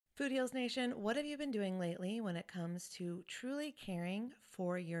Food Heals Nation, what have you been doing lately when it comes to truly caring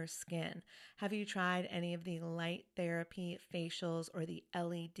for your skin? Have you tried any of the light therapy facials or the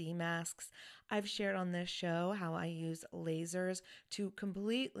LED masks? I've shared on this show how I use lasers to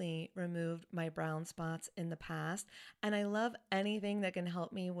completely remove my brown spots in the past, and I love anything that can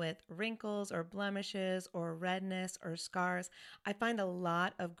help me with wrinkles or blemishes or redness or scars. I find a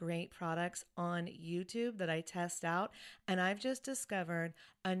lot of great products on YouTube that I test out, and I've just discovered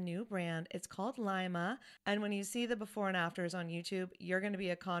a new brand. It's called Lima. And when you see the before and afters on YouTube, you're going to be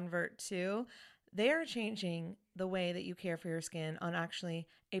a convert too. They are changing the way that you care for your skin on actually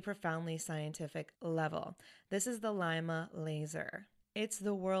a profoundly scientific level. This is the Lima laser. It's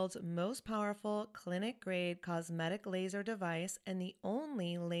the world's most powerful clinic-grade cosmetic laser device and the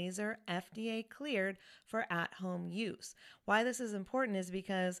only laser FDA cleared for at-home use. Why this is important is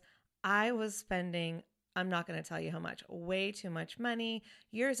because I was spending, I'm not going to tell you how much, way too much money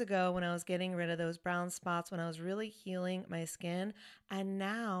years ago when I was getting rid of those brown spots, when I was really healing my skin. And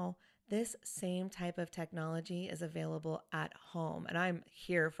now this same type of technology is available at home, and I'm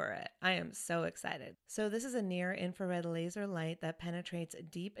here for it. I am so excited. So this is a near-infrared laser light that penetrates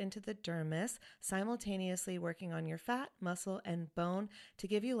deep into the dermis, simultaneously working on your fat, muscle, and bone to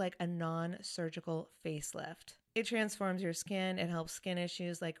give you like a non-surgical facelift. It transforms your skin. It helps skin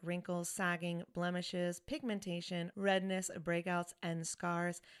issues like wrinkles, sagging, blemishes, pigmentation, redness, breakouts, and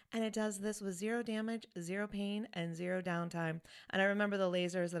scars. And it does this with zero damage, zero pain, and zero downtime. And I remember the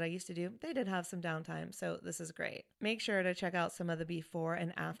lasers that I used to do, they did have some downtime, so this is great. Make sure to check out some of the before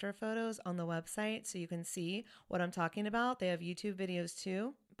and after photos on the website so you can see what I'm talking about. They have YouTube videos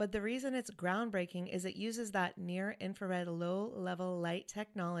too. But the reason it's groundbreaking is it uses that near-infrared low-level light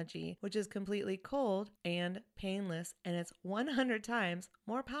technology, which is completely cold and painless, and it's 100 times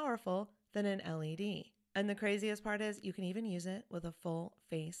more powerful than an LED. And the craziest part is you can even use it with a full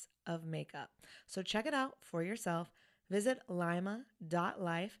face of makeup. So check it out for yourself. Visit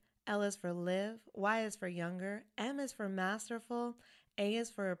lima.life. L is for live, Y is for younger, M is for masterful, A is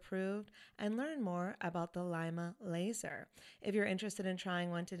for approved, and learn more about the Lima laser. If you're interested in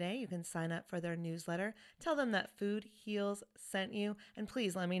trying one today, you can sign up for their newsletter. Tell them that Food Heals sent you, and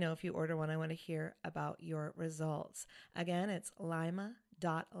please let me know if you order one. I want to hear about your results. Again, it's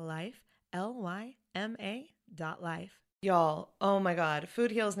lima.life, Lyma.life. Y'all, oh my God,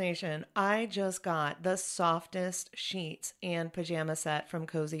 Food Heals Nation, I just got the softest sheets and pajama set from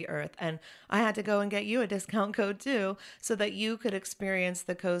Cozy Earth, and I had to go and get you a discount code too so that you could experience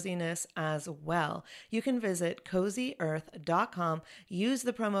the coziness as well. You can visit CozyEarth.com, use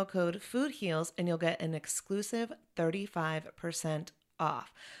the promo code FoodHeals, and you'll get an exclusive 35%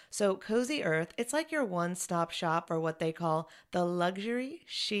 off. So Cozy Earth, it's like your one-stop shop for what they call the luxury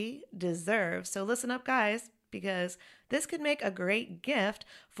she deserves. So listen up, guys, because this could make a great gift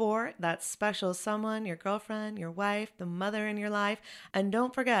for that special someone, your girlfriend, your wife, the mother in your life. And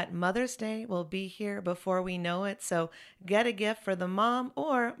don't forget, Mother's Day will be here before we know it. So get a gift for the mom,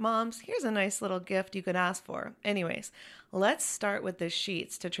 or moms, here's a nice little gift you could ask for. Anyways, let's start with the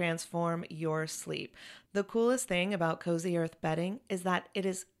sheets to transform your sleep. The coolest thing about Cozy Earth bedding is that it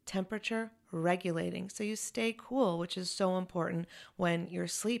is temperature regulating, so you stay cool, which is so important when you're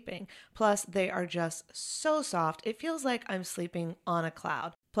sleeping. Plus, they are just so soft. It feels like I'm sleeping on a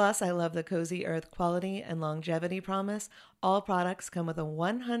cloud. Plus, I love the Cozy Earth quality and longevity promise. All products come with a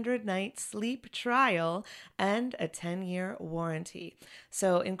 100-night sleep trial and a 10-year warranty.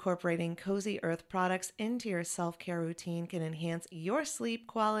 So incorporating Cozy Earth products into your self-care routine can enhance your sleep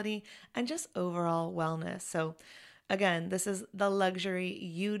quality and just overall wellness. So again, this is the luxury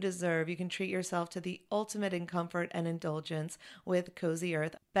you deserve. You can treat yourself to the ultimate in comfort and indulgence with Cozy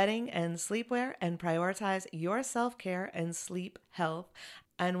Earth bedding and sleepwear, and prioritize your self-care and sleep health.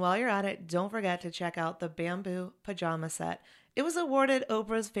 And while you're at it, don't forget to check out the bamboo pajama set. It was awarded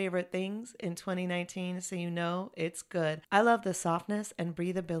Oprah's Favorite Things in 2019, so you know it's good. I love the softness and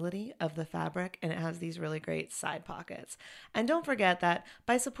breathability of the fabric, and it has these really great side pockets. And don't forget that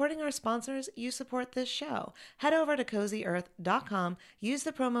by supporting our sponsors, you support this show. Head over to CozyEarth.com, use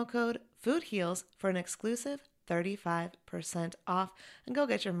the promo code FoodHeals for an exclusive 35% off, and go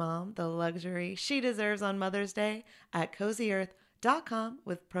get your mom the luxury she deserves on Mother's Day at CozyEarth.com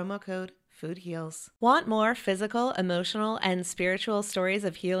with promo code Food Heals. Want more physical, emotional, and spiritual stories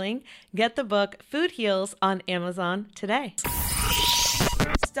of healing? Get the book Food Heals on Amazon today.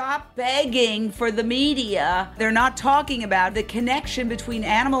 Stop begging for the media. They're not talking about the connection between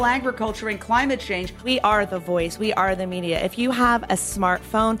animal agriculture and climate change. We are the voice. We are the media. If you have a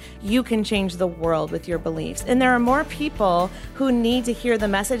smartphone, you can change the world with your beliefs. And there are more people who need to hear the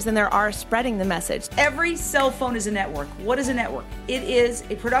message than there are spreading the message. Every cell phone is a network. What is a network? It is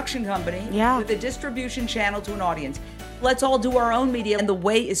a production company with a distribution channel to an audience. Let's all do our own media, and the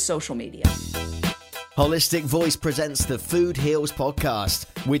way is social media. Holistic Voice presents the Food Heals podcast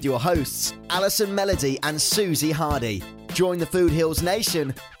with your hosts, Alison Melody and Susie Hardy. Join the Food Heals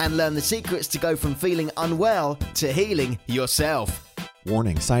Nation and learn the secrets to go from feeling unwell to healing yourself.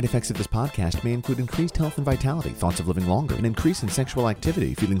 Warning, side effects of this podcast may include increased health and vitality, thoughts of living longer, an increase in sexual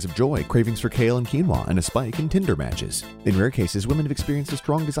activity, feelings of joy, cravings for kale and quinoa, and a spike in Tinder matches. In rare cases, women have experienced a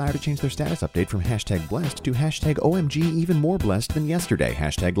strong desire to change their status update from #blessed to #OMG even more blessed than yesterday,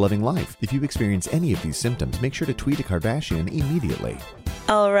 #loving life. If you experience any of these symptoms, make sure to tweet a Kardashian immediately.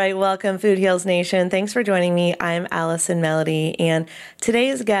 All right, welcome Food Heals Nation. Thanks for joining me. I'm Alison Melody, and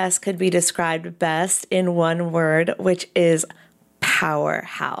today's guest could be described best in one word, which is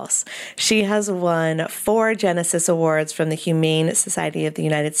powerhouse. She has won 4 Genesis Awards from the Humane Society of the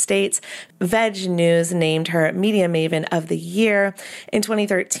United States. Veg News named her Media Maven of the Year. In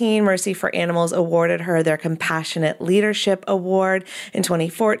 2013, Mercy for Animals awarded her their Compassionate Leadership Award. In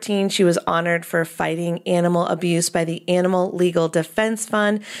 2014, she was honored for fighting animal abuse by the Animal Legal Defense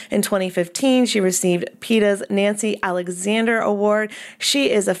Fund. In 2015, she received PETA's Nancy Alexander Award. She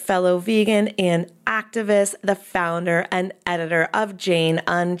is a fellow vegan and activist, the founder and editor of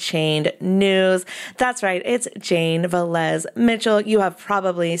Unchained News. That's right, it's Jane Velez Mitchell. You have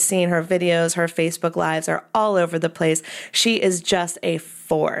probably seen her videos. Her Facebook Lives are all over the place. She is just a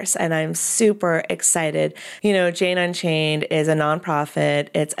force, and I'm super excited. You know, Jane Unchained is a nonprofit.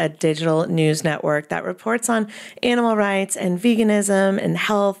 It's a digital news network that reports on animal rights and veganism and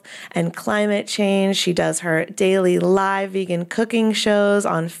health and climate change. She does her daily live vegan cooking shows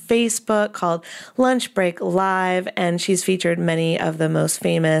on Facebook called Lunch Break Live, and she's featured many of the most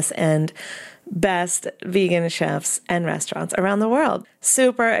famous and best vegan chefs and restaurants around the world.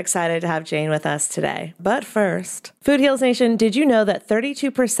 Super excited to have Jane with us today. But first, Food Heals Nation, did you know that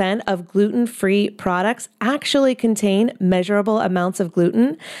 32% of gluten-free products actually contain measurable amounts of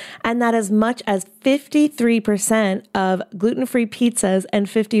gluten? And that as much as 53% of gluten-free pizzas and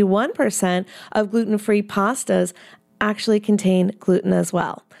 51% of gluten-free pastas actually contain gluten as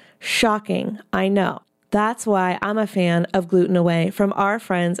well. Shocking, I know. That's why I'm a fan of Gluten Away from our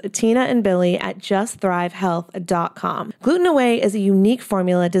friends Tina and Billy at JustThriveHealth.com. Gluten Away is a unique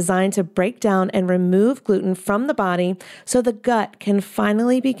formula designed to break down and remove gluten from the body so the gut can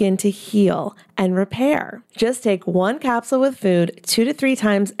finally begin to heal and repair. Just take 1 capsule with food 2 to 3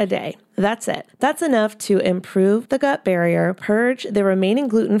 times a day. That's it. That's enough to improve the gut barrier, purge the remaining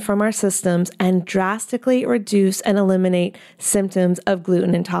gluten from our systems, and drastically reduce and eliminate symptoms of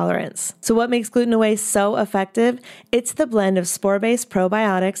gluten intolerance. So what makes Gluten Away so effective? It's the blend of spore-based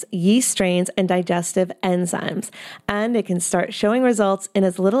probiotics, yeast strains, and digestive enzymes. And it can start showing results in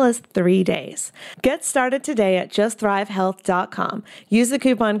as little as 3 days. Get started today at JustThriveHealth.com. Use the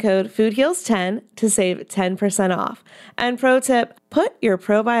coupon code FOODHEALS10 to save 10% off. And pro tip, put your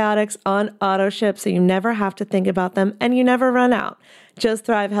probiotics on auto ship so you never have to think about them and you never run out.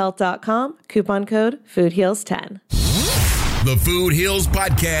 JustThriveHealth.com, coupon code FOODHEALS10. The Food Heals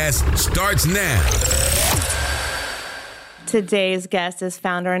Podcast starts now. Today's guest is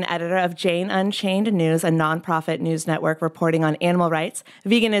founder and editor of Unchained News, a nonprofit news network reporting on animal rights,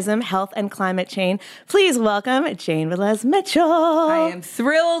 veganism, health, and climate change. Please welcome Jane Velez Mitchell. I am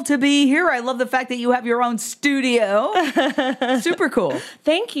thrilled to be here. I love the fact that you have your own studio. Super cool.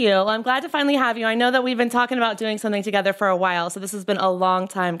 Thank you. Well, I'm glad to finally have you. I know that we've been talking about doing something together for a while, so this has been a long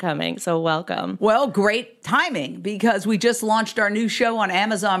time coming, so welcome. Well, great timing because we just launched our new show on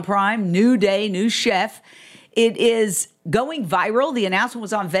Amazon Prime, New Day, New Chef. It is going viral. The announcement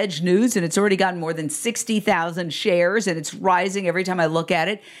was on Veg News, and it's already gotten more than 60,000 shares, and it's rising every time I look at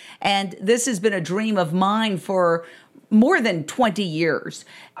it. And this has been a dream of mine for more than 20 years.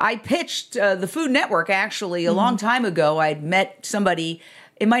 I pitched the Food Network, actually, a long time ago. I'd met somebody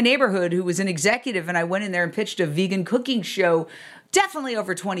in my neighborhood who was an executive, and I went in there and pitched a vegan cooking show definitely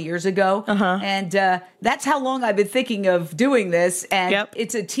over 20 years ago. And that's how long I've been thinking of doing this. And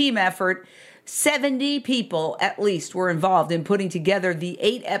it's a team effort. 70 people at least were involved in putting together the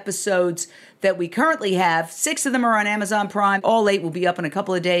 8 episodes that we currently have. 6 of them are on Amazon Prime. All 8 will be up in a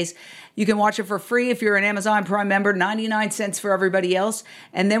couple of days. You can watch it for free if you're an Amazon Prime member, 99 cents for everybody else.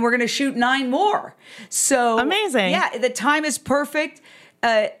 And then we're going to shoot 9 more. So amazing. Yeah, the time is perfect.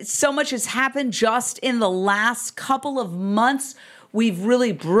 So much has happened just in the last couple of months we've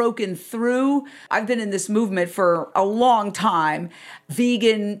really broken through. I've been in this movement for a long time,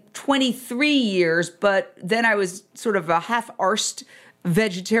 vegan 23 years, but then I was sort of a half-arsed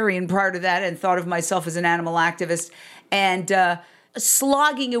vegetarian prior to that and thought of myself as an animal activist. And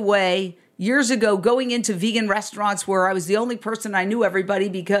slogging away years ago, going into vegan restaurants where I was the only person, I knew everybody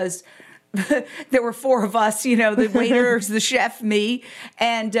because there were 4 of us, the waiters, the chef, me.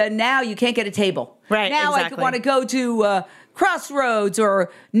 And now you can't get a table. Right, now exactly. I want to go to Crossroads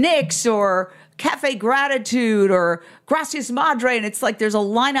or Nick's or Cafe Gratitude or Gracias Madre, and it's like there's a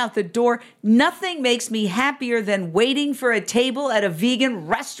line out the door. Nothing makes me happier than waiting for a table at a vegan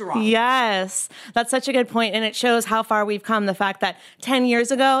restaurant. Yes, that's such a good point, and it shows how far we've come. The fact that 10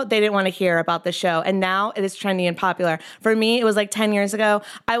 years ago, they didn't want to hear about the show, and now it is trendy and popular. For me, it was like 10 years ago,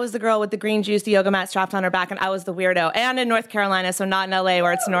 I was the girl with the green juice, the yoga mat strapped on her back, and I was the weirdo. And in North Carolina, so not in LA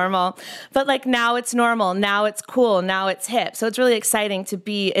where it's normal. But like now it's normal, now it's cool, now it's hip. So it's really exciting to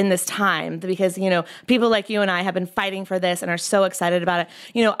be in this time because, people like you and I have been fighting for this and are so excited about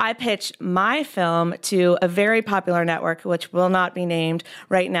it. I pitched my film to a very popular network, which will not be named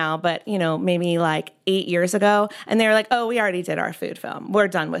right now, but, maybe like 8 years ago. And they were like, oh, we already did our food film. We're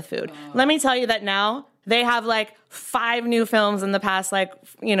done with food. Let me tell you that now they have like 5 new films in the past,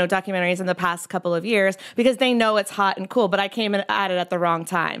 documentaries in the past couple of years because they know it's hot and cool, but I came at it at the wrong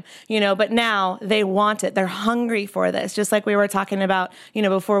time, but now they want it. They're hungry for this. Just like we were talking about,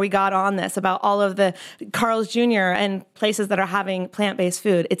 before we got on this, about all of the Carl's Jr. and places that are having plant-based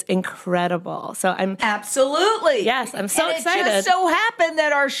food. It's incredible. So I'm absolutely. Yes, I'm so excited. It just so happened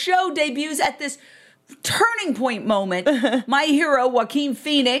that our show debuts at this turning point moment. My hero, Joaquin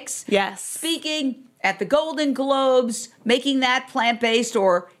Phoenix. Yes. Speaking at the Golden Globes, making that plant-based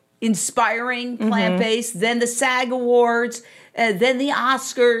or inspiring plant-based, then the SAG Awards, then the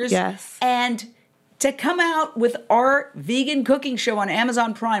Oscars. Yes. And to come out with our vegan cooking show on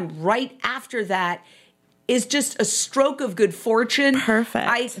Amazon Prime right after that is just a stroke of good fortune. Perfect.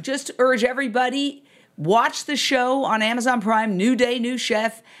 I just urge everybody, watch the show on Amazon Prime, New Day, New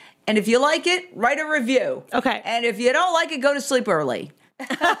Chef. And if you like it, write a review. Okay. And if you don't like it, go to sleep early.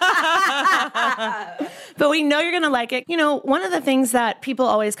 But we know you're going to like it. One of the things that people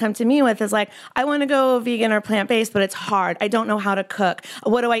always come to me with is like, I want to go vegan or plant-based, but it's hard. I don't know how to cook.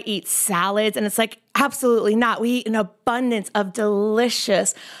 What do I eat? Salads? And it's like, absolutely not. We eat an abundance of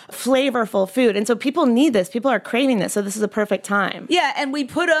delicious, flavorful food. And so people need this. People are craving this. So this is a perfect time. Yeah, and we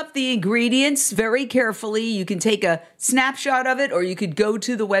put up the ingredients very carefully. You can take a snapshot of it, or you could go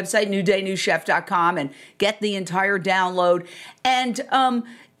to the website, newdaynewchef.com, and get the entire download. And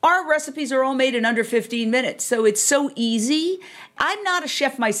our recipes are all made in under 15 minutes. So it's so easy. I'm not a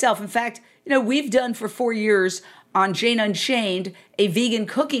chef myself. In fact, we've done for 4 years on Jane Unchained, a vegan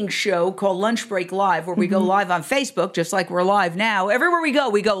cooking show called Lunch Break Live, where we go live on Facebook, just like we're live now. Everywhere we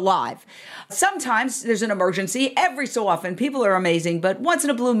go live. Sometimes there's an emergency. Every so often, people are amazing, but once in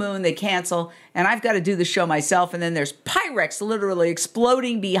a blue moon, they cancel, and I've got to do the show myself, and then there's Pyrex literally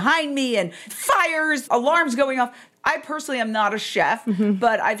exploding behind me, and fires, alarms going off. I personally am not a chef,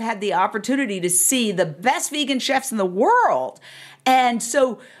 but I've had the opportunity to see the best vegan chefs in the world. And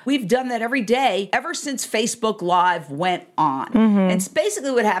so we've done that every day ever since Facebook Live went on. And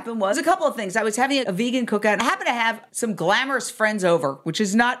basically what happened was a couple of things. I was having a vegan cookout. I happened to have some glamorous friends over, which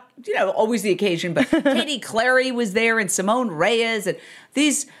is not, always the occasion, but Katie Clary was there and Simone Reyes and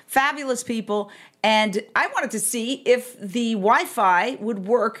these fabulous people. And I wanted to see if the Wi-Fi would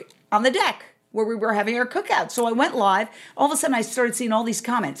work on the deck where we were having our cookout. So I went live. All of a sudden I started seeing all these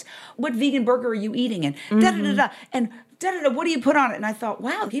comments. What vegan burger are you eating? And da-da-da-da. And da-da-da, what do you put on it? And I thought,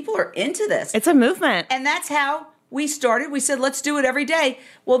 wow, people are into this. It's a movement. And that's how we started. We said, let's do it every day.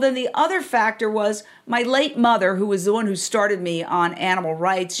 Well, then the other factor was my late mother, who was the one who started me on animal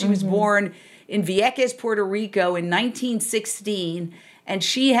rights. She was born in Vieques, Puerto Rico in 1916. And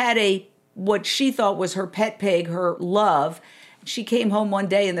she had what she thought was her pet pig, her love. She came home one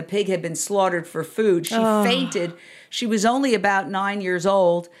day and the pig had been slaughtered for food. She fainted. She was only about 9 years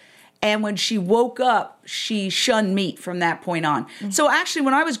old. And when she woke up, she shunned meat from that point on. So actually,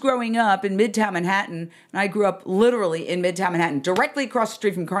 when I was growing up in Midtown Manhattan, and I grew up literally in Midtown Manhattan, directly across the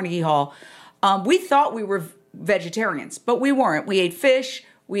street from Carnegie Hall, we thought we were vegetarians, but we weren't. We ate fish.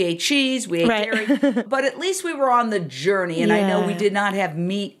 We ate cheese, we ate dairy, but at least we were on the journey, and I know we did not have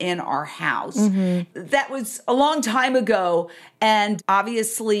meat in our house. That was a long time ago, and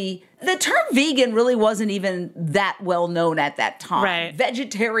obviously the term vegan really wasn't even that well known at that time. Right.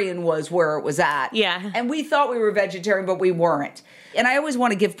 Vegetarian was where it was at. Yeah. And we thought we were vegetarian, but we weren't. And I always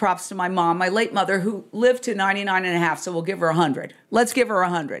want to give props to my mom, my late mother, who lived to 99 and a half, so we'll give her 100. Let's give her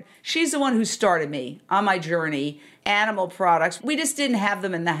 100. She's the one who started me on my journey. Animal products, we just didn't have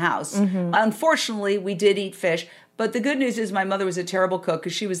them in the house. Unfortunately, we did eat fish. But the good news is my mother was a terrible cook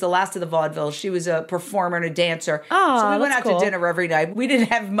because she was the last of the vaudeville. She was a performer and a dancer. Oh, so we went out cool. to dinner every night. We didn't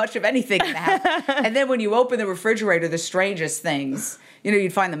have much of anything in the house. And then when you open the refrigerator, the strangest things.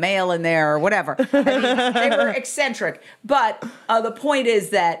 You'd find the mail in there or whatever. I mean, they were eccentric. But the point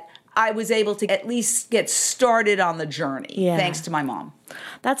is that I was able to at least get started on the journey thanks to my mom.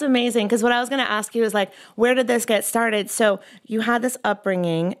 That's amazing. Because what I was going to ask you is like, where did this get started? So you had this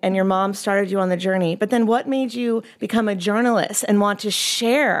upbringing and your mom started you on the journey. But then what made you become a journalist and want to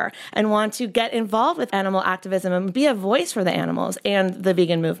share and want to get involved with animal activism and be a voice for the animals and the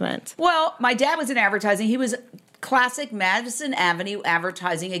vegan movement? Well, my dad was in advertising. He was classic Madison Avenue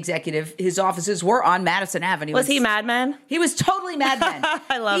advertising executive. His offices were on Madison Avenue. Was he Mad Men? He was totally Mad Men.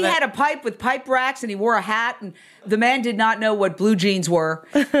 I love it. He had a pipe with pipe racks and he wore a hat, and the man did not know what blue jeans were.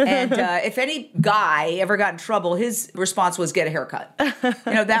 And if any guy ever got in trouble, his response was get a haircut.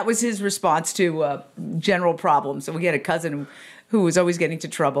 That was his response to general problems. So we had a cousin who was always getting into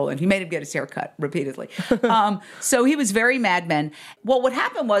trouble, and he made him get his hair cut repeatedly. So he was very Mad Men. Well, what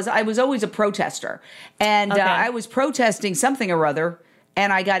happened was I was always a protester, and I was protesting something or other,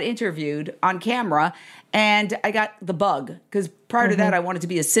 and I got interviewed on camera, and I got the bug, because prior to that, I wanted to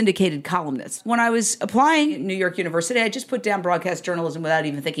be a syndicated columnist. When I was applying at New York University, I just put down broadcast journalism without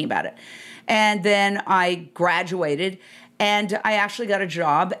even thinking about it. And then I graduated, and I actually got a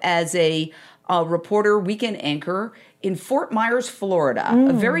job as a reporter, weekend anchor in Fort Myers, Florida,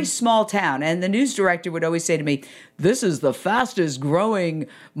 a very small town. And the news director would always say to me, this is the fastest growing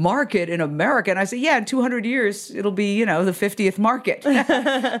market in America. And I said, yeah, in 200 years, it'll be, the 50th market.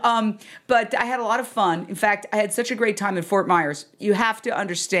 But I had a lot of fun. In fact, I had such a great time in Fort Myers. You have to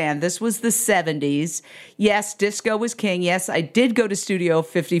understand, this was the 70s. Yes, disco was king. Yes, I did go to Studio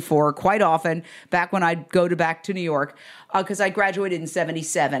 54 quite often back when I'd go back to New York, because I graduated in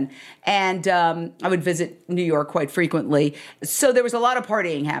 77. And I would visit New York quite frequently. So there was a lot of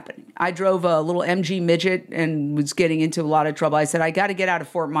partying happening. I drove a little MG midget and was getting into a lot of trouble. I said, I got to get out of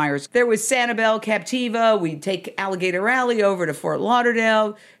Fort Myers. There was Sanibel, Captiva. We'd take Alligator Alley over to Fort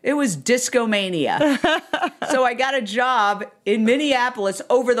Lauderdale. It was disco mania. So I got a job in Minneapolis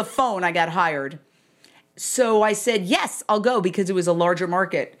over the phone. I got hired. So I said, yes, I'll go, because it was a larger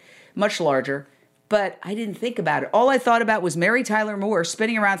market, much larger. But I didn't think about it. All I thought about was Mary Tyler Moore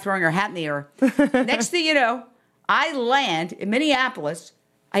spinning around, throwing her hat in the air. Next thing you know, I land in Minneapolis.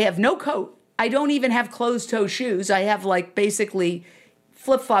 I have no coat. I don't even have closed-toe shoes. I have, basically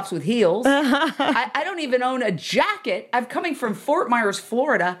flip-flops with heels. I don't even own a jacket. I'm coming from Fort Myers,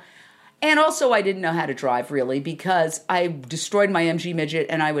 Florida. And also, I didn't know how to drive, really, because I destroyed my MG midget,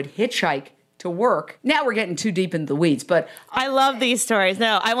 and I would hitchhike to work. Now we're getting too deep into the weeds, but I love these stories.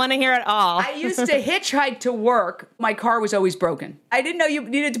 No, I want to hear it all. I used to hitchhike to work. My car was always broken. I didn't know you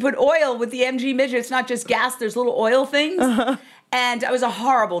needed to put oil with the MG midget. It's not just gas. There's little oil things. And I was a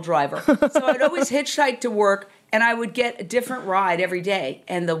horrible driver. So I'd always hitchhike to work, and I would get a different ride every day.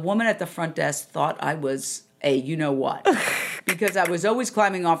 And the woman at the front desk thought I was a you-know-what. Because I was always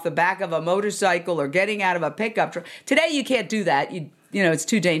climbing off the back of a motorcycle or getting out of a pickup truck. Today, you can't do that. It's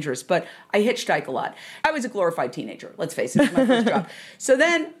too dangerous, but I hitchhike a lot. I was a glorified teenager, let's face it, it was my first job. So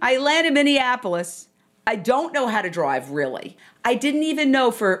then I land in Minneapolis. I don't know how to drive, really. I didn't even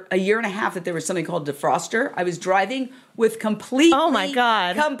know for a year and a half that there was something called defroster. I was driving with completely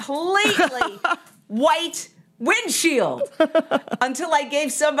white windshield until I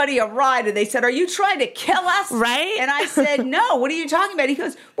gave somebody a ride, and they said, are you trying to kill us? Right? And I said, no, what are you talking about? He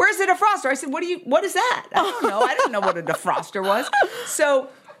goes, where's the defroster? I said, what is that? I don't know. I didn't know what a defroster was. So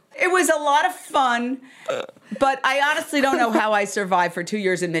it was a lot of fun, but I honestly don't know how I survived for 2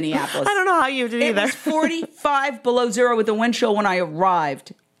 years in Minneapolis. I don't know how you did either. It was 45 below zero with the wind chill when I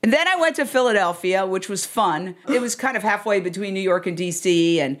arrived. And then I went to Philadelphia, which was fun. It was kind of halfway between New York and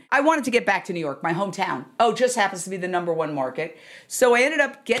D.C., and I wanted to get back to New York, my hometown. Oh, just happens to be the #1 market. So I ended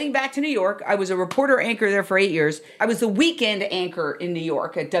up getting back to New York. I was a reporter anchor there for 8 years. I was the weekend anchor in New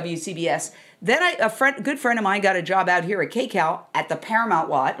York at WCBS. Then a good friend of mine got a job out here at KCAL at the Paramount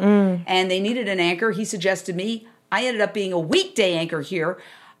lot, and they needed an anchor. He suggested me. I ended up being a weekday anchor here.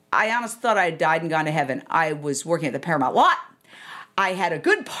 I honestly thought I had died and gone to heaven. I was working at the Paramount lot. I had a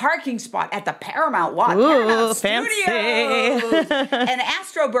good parking spot at the Paramount lot. Ooh, Paramount fancy. Studios. And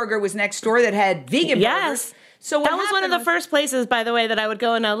Astro Burger was next door that had vegan burgers. So what That was one of the happened first places, by the way, that I would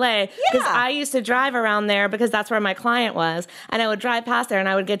go in LA, because Yeah. I used to drive around there because that's where my client was, and I would drive past there and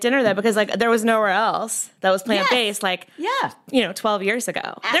I would get dinner there because like there was nowhere else that was plant-based, like, Yeah. 12 years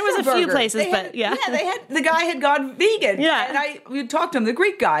ago. There was a few Afterburger. places, They but had- yeah. they had, the guy had gone vegan. Yeah. And we talked to him, the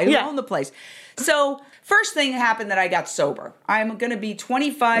Greek guy who Yeah. owned the place. So first thing happened that I got sober. I'm going to be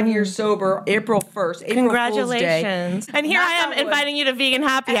 25 years sober April 1st, April Fool's Day. Congratulations. And here Knock I am on wood. inviting you to vegan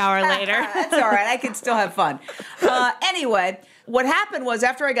happy hour later. That's all right. I can still have fun. Anyway, what happened was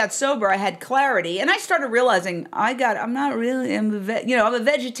after I got sober, I had clarity, and I started realizing I'm a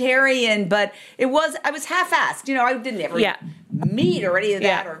vegetarian, but I was half-assed. I didn't ever eat meat or any of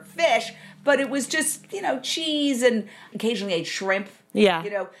that or fish, but it was just, cheese and occasionally ate shrimp.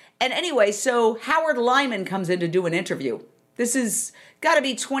 Yeah. And anyway, so Howard Lyman comes in to do an interview. This is got to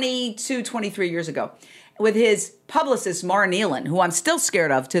be 22, 23 years ago, with his publicist, Mara Nealon, who I'm still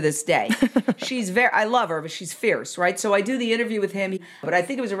scared of to this day. I love her, but she's fierce, right? So I do the interview with him, but I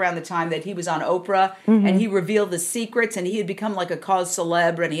think it was around the time that he was on Oprah, and he revealed the secrets, and he had become like a cause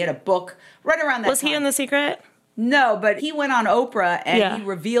celebre, and he had a book right around that time. Was he in The Secret? No, but he went on Oprah and he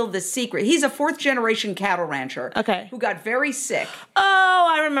revealed the secret. He's a fourth-generation cattle rancher who got very sick.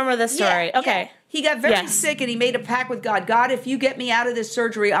 Oh, I remember this story. Yeah, okay. yeah. He got very sick and he made a pact with God. God, if you get me out of this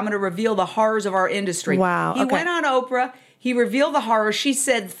surgery, I'm going to reveal the horrors of our industry. Wow. He went on Oprah. He revealed the horrors. She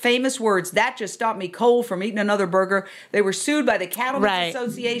said famous words, that just stopped me cold from eating another burger. They were sued by the Cattlemen's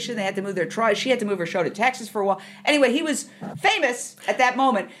Association. They had to move their trial. She had to move her show to Texas for a while. Anyway, he was famous at that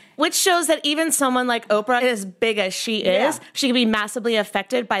moment. Which shows that even someone like Oprah, as big as she is, she can be massively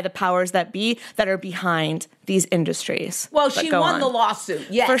affected by the powers that be that are behind these industries. Well, she won the lawsuit,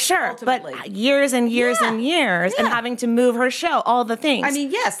 yes. For sure. Ultimately. But years and years and years and having to move her show, all the things. I mean,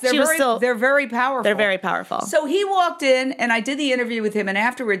 yes, they're very powerful. They're very powerful. So he walked in and I did the interview with him, and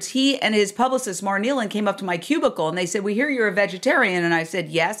afterwards he and his publicist, Mara Nealon, came up to my cubicle and they said, we hear you're a vegetarian. And I said,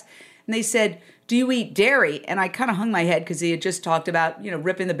 yes. And they said, do you eat dairy? And I kind of hung my head because he had just talked about,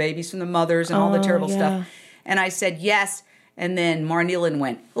 ripping the babies from the mothers and all the terrible stuff. And I said, yes. And then Mara Nealon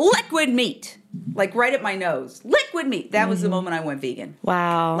went, liquid meat, like right at my nose. Liquid meat. That was the moment I went vegan.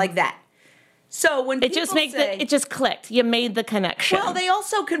 Wow. Like that. So when it just clicked. You made the connection. Well, they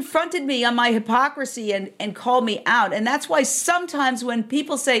also confronted me on my hypocrisy and called me out. And that's why sometimes when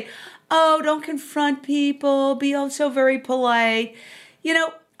people say, oh, don't confront people, be so very polite,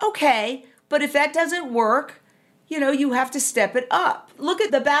 okay. But if that doesn't work, you have to step it up. Look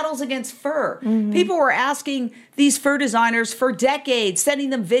at the battles against fur. People were asking these fur designers for decades, sending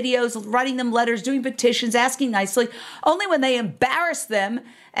them videos, writing them letters, doing petitions, asking nicely. Only when they embarrass them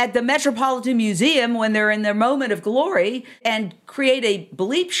at the Metropolitan Museum when they're in their moment of glory and create a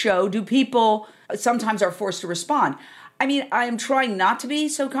bleep show do people sometimes are forced to respond. I mean, I am trying not to be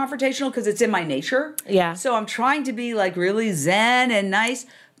so confrontational because it's in my nature. Yeah. So I'm trying to be like really zen and nice.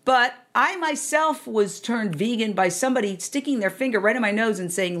 But I myself was turned vegan by somebody sticking their finger right in my nose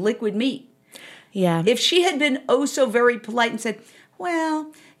and saying liquid meat. Yeah. If she had been so very polite and said,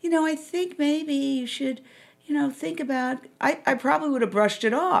 well, I think maybe you should, think about, I probably would have brushed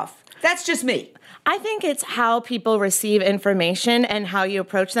it off. That's just me. I think it's how people receive information and how you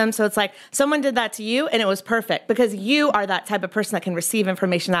approach them. So it's like someone did that to you and it was perfect because you are that type of person that can receive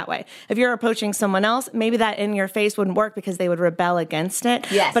information that way. If you're approaching someone else, maybe that in your face wouldn't work because they would rebel against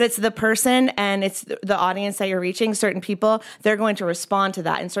it. Yes. But it's the person and it's the audience that you're reaching. Certain people, they're going to respond to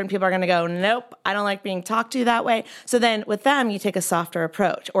that. And certain people are going to go, nope, I don't like being talked to that way. So then with them, you take a softer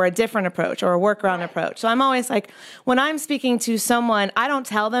approach or a different approach or a workaround approach. So I'm always like, when I'm speaking to someone, I don't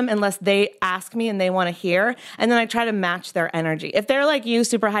tell them unless they ask me and they want to hear, and then I try to match their energy. If they're like you,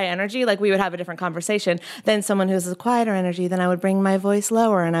 super high energy, like we would have a different conversation than someone who's a quieter energy, then I would bring my voice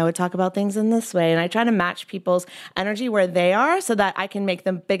lower and I would talk about things in this way. And I try to match people's energy where they are so that I can make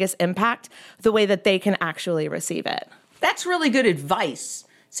the biggest impact the way that they can actually receive it. That's really good advice.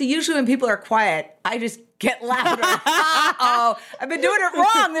 See, usually when people are quiet, I just get louder. Uh-oh, I've been doing it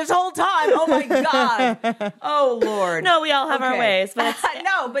wrong this whole time. Oh my God. Oh Lord. No, we all have our ways, but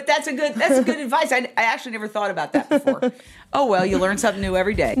no, but that's a good advice. I actually never thought about that before. Oh well, you learn something new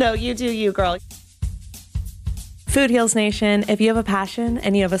every day. No, you do you, girl. Food Heals Nation, if you have a passion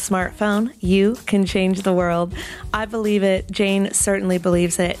and you have a smartphone, you can change the world. I believe it. Jane certainly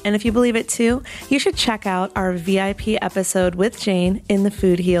believes it. And if you believe it too, you should check out our VIP episode with Jane in the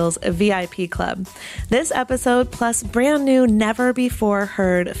Food Heals VIP Club. This episode plus brand new, never before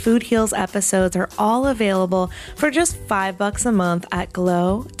heard Food Heals episodes are all available for just $5 a month at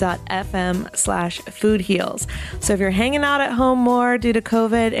glow.fm/foodheals. So if you're hanging out at home more due to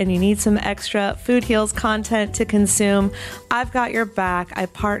COVID and you need some extra Food Heals content to consume, consume, I've got your back. I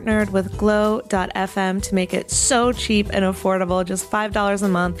partnered with Glow.fm to make it so cheap and affordable, just $5 a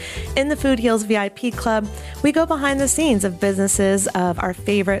month. In the Food Heals VIP Club, we go behind the scenes of businesses of our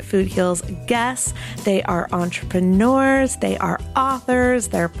favorite Food Heals guests. They are entrepreneurs, they are authors,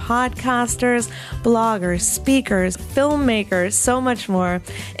 they're podcasters, bloggers, speakers, filmmakers, so much more.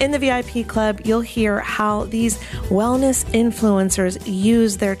 In the VIP Club, you'll hear how these wellness influencers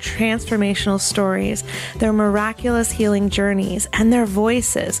use their transformational stories, their miraculous healing journeys, and their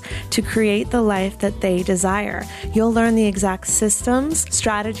voices to create the life that they desire. You'll learn the exact systems,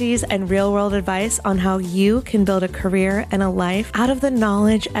 strategies, and real-world advice on how you can build a career and a life out of the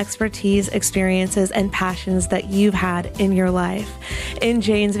knowledge, expertise, experiences, and passions that you've had in your life. In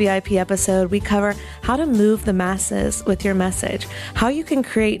Jane's VIP episode, we cover how to move the masses with your message, how you can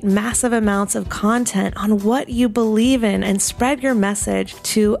create massive amounts of content on what you believe in and spread your message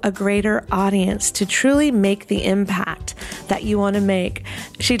to a greater audience to truly make the impact that you want to make.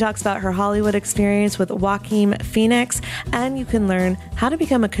 She talks about her Hollywood experience with Joaquin Phoenix, and you can learn how to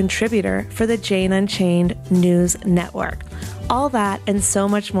become a contributor for the Jane Unchained News Network. All that and so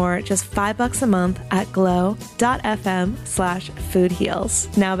much more, just $5 a month at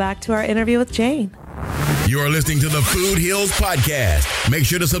glow.fm/foodheals. Now back to our interview with Jane. You are listening to the Food Heals Podcast. Make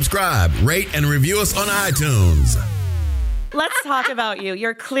sure to subscribe, rate, and review us on iTunes. Let's talk about you.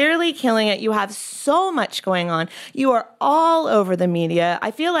 You're clearly killing it. You have so much going on. You are all over the media.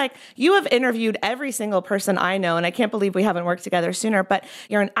 I feel like you have interviewed every single person I know, and I can't believe we haven't worked together sooner, but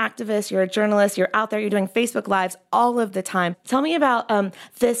you're an activist, you're a journalist, you're out there, you're doing Facebook Lives all of the time. Tell me about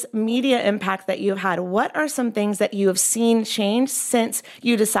this media impact that you've had. What are some things that you have seen change since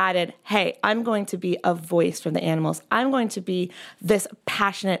you decided, hey, I'm going to be a voice for the animals. I'm going to be this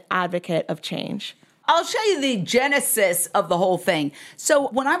passionate advocate of change? I'll show you the genesis of the whole thing. So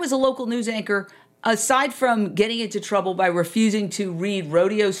when I was a local news anchor, aside from getting into trouble by refusing to read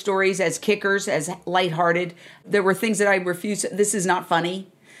rodeo stories as kickers, as lighthearted, there were things that I refused. This is not funny.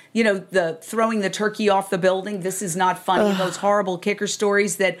 You know, the throwing the turkey off the building. This is not funny. Those horrible kicker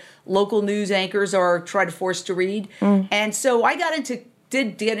stories that local news anchors are trying to force to read. And so I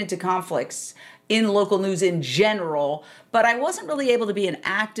did get into conflicts in local news in general, but I wasn't really able to be an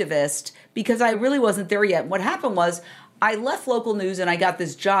activist because I really wasn't there yet. What happened was I left local news and I got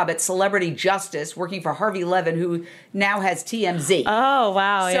this job at Celebrity Justice working for Harvey Levin, who now has TMZ. Oh,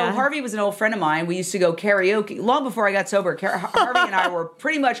 wow. So yeah. Harvey was an old friend of mine. We used to go karaoke. Long before I got sober, Harvey and I were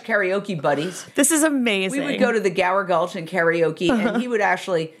pretty much karaoke buddies. This is amazing. We would go to the Gower Gulch and karaoke, and he would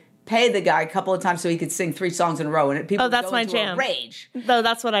actually pay the guy a couple of times so he could sing 3 songs in a row, and people would that's go my into jam. A rage. No,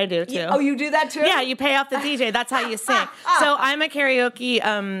 that's what I do too. Oh, you do that too? Yeah, you pay off the DJ. That's how you sing. So I'm a karaoke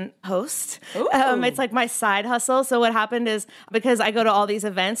host. It's like my side hustle. So what happened is because I go to all these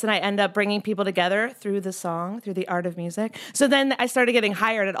events and I end up bringing people together through the song, through the art of music. So then I started getting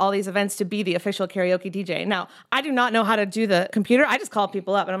hired at all these events to be the official karaoke DJ. Now, I do not know how to do the computer. I just call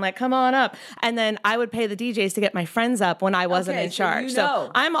people up and I'm like, come on up. And then I would pay the DJs to get my friends up when I wasn't in charge. You know.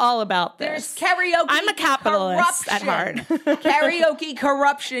 So I'm all about this. There's karaoke. I'm a capitalist at heart. Karaoke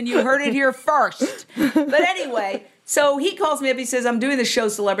corruption. You heard it here first. But anyway, so he calls me up. He says, I'm doing the show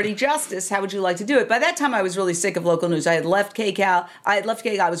Celebrity Justice. How would you like to do it? By that time, I was really sick of local news. I had left KCAL. I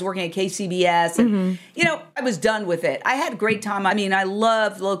was working at KCBS. And, you know, I was done with it. I had a great time. I mean, I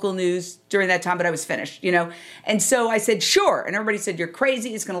loved local news during that time, but I was finished, you know. And so I said, sure. And everybody said, you're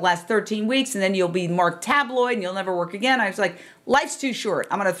crazy. It's going to last 13 weeks, and then you'll be marked tabloid, and you'll never work again. I was like, life's too short.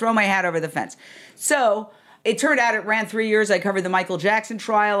 I'm going to throw my hat over the fence. So it turned out it ran 3 years. I covered the Michael Jackson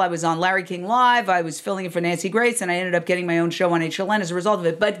trial. I was on Larry King Live. I was filling in for Nancy Grace, and I ended up getting my own show on HLN as a result of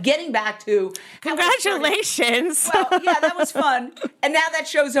it. But getting back to Congratulations. Well, yeah, that was fun. And now that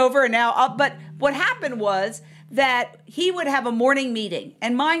show's over. And now, but what happened was that he would have a morning meeting.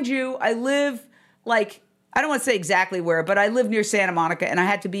 And mind you, I live like, I don't want to say exactly where, but I live near Santa Monica, and I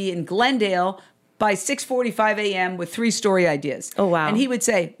had to be in Glendale by 6:45 a.m. with 3 story ideas. Oh, wow. And he would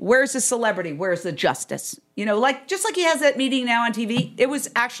say, where's the celebrity? Where's the justice? You know, like just like he has that meeting now on TV, it was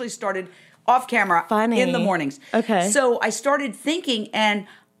actually started off camera in the mornings. Okay. So I started thinking, and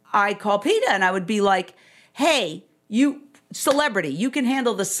I call PETA, and I would be like, hey, you celebrity, you can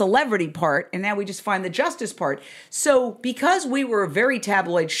handle the celebrity part, and now we just find the justice part. So because we were a very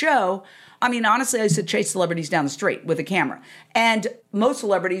tabloid show, I mean, honestly, I used to chase celebrities down the street with a camera. And most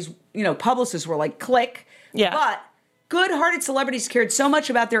celebrities, you know, publicists were like, click. Yeah. But good-hearted celebrities cared so much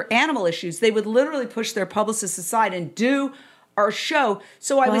about their animal issues, they would literally push their publicists aside and do our show.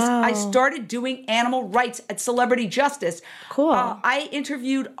 So I started doing animal rights at Celebrity Justice. Cool. I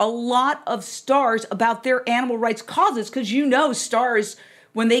interviewed a lot of stars about their animal rights causes because, you know, stars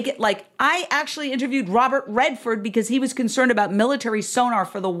when they get I actually interviewed Robert Redford because he was concerned about military sonar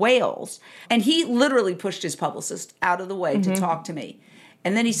for the whales. And he literally pushed his publicist out of the way to talk to me.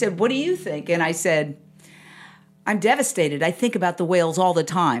 And then he said, what do you think? And I said, I'm devastated. I think about the whales all the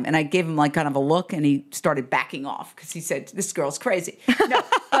time. And I gave him kind of a look, and he started backing off because he said, this girl's crazy. No,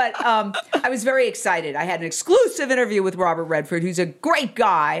 but I was very excited. I had an exclusive interview with Robert Redford, who's a great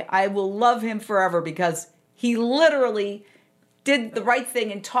guy. I will love him forever because he literally did the right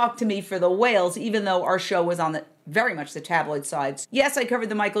thing and talked to me for the whales, even though our show was on very much the tabloid sides. Yes, I covered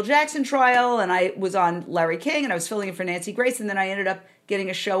the Michael Jackson trial, and I was on Larry King, and I was filling in for Nancy Grace, and then I ended up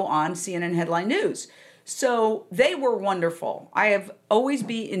getting a show on CNN Headline News. So they were wonderful. I have always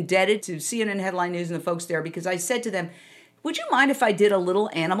been indebted to CNN Headline News and the folks there because I said to them, would you mind if I did a little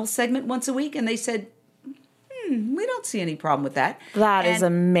animal segment once a week? And they said, we don't see any problem with that. That is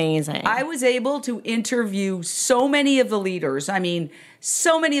amazing. I was able to interview so many of the leaders. I mean,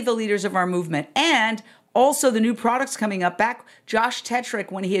 so many of the leaders of our movement. And also the new products coming up. Back, Josh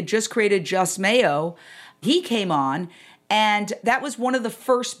Tetrick, when he had just created Just Mayo, he came on. And that was one of the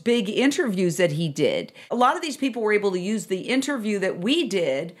first big interviews that he did. A lot of these people were able to use the interview that we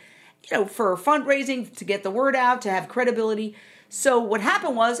did, for fundraising, to get the word out, to have credibility. So what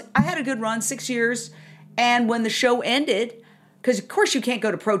happened was I had a good run, 6 years. And when the show ended, because of course you can't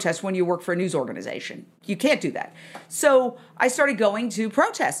go to protest when you work for a news organization. You can't do that. So I started going to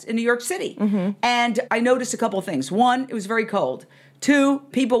protest in New York City. And I noticed a couple of things. One, it was very cold. Two,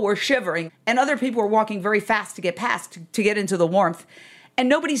 people were shivering, and other people were walking very fast to get past, to get into the warmth. And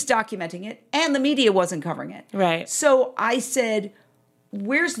nobody's documenting it, and the media wasn't covering it. Right. So I said,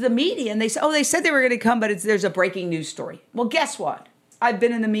 where's the media? And they said, they said they were going to come, but there's a breaking news story. Well, guess what? I've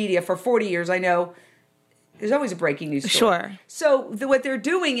been in the media for 40 years. I know there's always a breaking news story. Sure. So what they're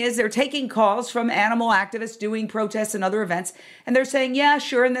doing is they're taking calls from animal activists doing protests and other events, and they're saying, yeah,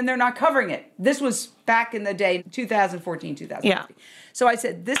 sure, and then they're not covering it. This was back in the day, 2014, 2015. Yeah. So I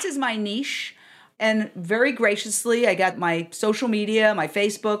said, this is my niche, and very graciously, I got my social media, my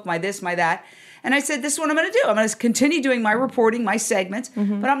Facebook, my this, my that, and I said, this is what I'm going to do. I'm going to continue doing my reporting, my segments, but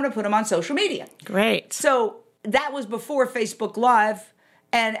I'm going to put them on social media. Great. So that was before Facebook Live.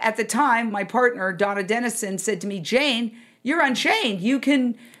 And at the time, my partner, Donna Dennison, said to me, Jane, you're Unchained.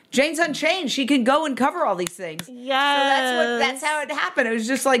 Jane's Unchained. She can go and cover all these things. Yes. So that's how it happened. It was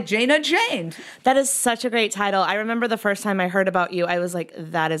just like Jane Unchained. That is such a great title. I remember the first time I heard about you, I was like,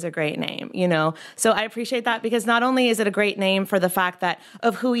 that is a great name, So I appreciate that because not only is it a great name for the fact that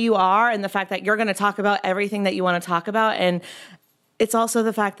of who you are and the fact that you're going to talk about everything that you want to talk about. And it's also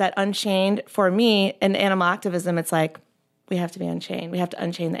the fact that Unchained, for me, in animal activism, it's like, we have to be unchained. We have to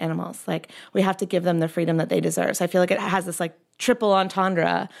unchain the animals. We have to give them the freedom that they deserve. So I feel like it has this triple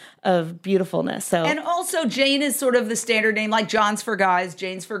entendre of beautifulness. So and also Jane is sort of the standard name, like John's for guys,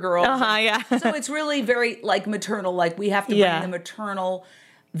 Jane's for girls. Yeah. So it's really very maternal. We have to bring the maternal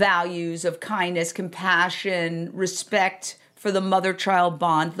values of kindness, compassion, respect for the mother-child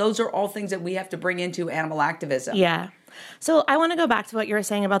bond. Those are all things that we have to bring into animal activism. Yeah. So I want to go back to what you were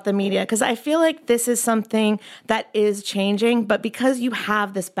saying about the media, because I feel like this is something that is changing, but because you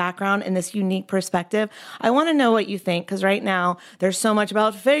have this background and this unique perspective, I want to know what you think, because right now there's so much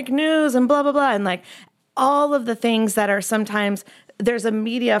about fake news and blah, blah, blah, and all of the things that are sometimes there's a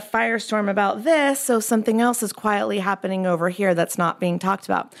media firestorm about this, so something else is quietly happening over here that's not being talked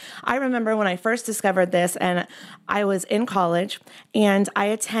about. I remember when I first discovered this, and I was in college, and I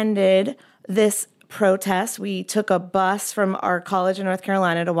attended this protest. We took a bus from our college in North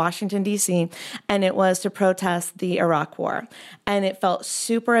Carolina to Washington, D.C., and it was to protest the Iraq War. And it felt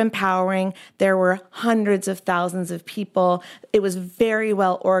super empowering. There were hundreds of thousands of people. It was very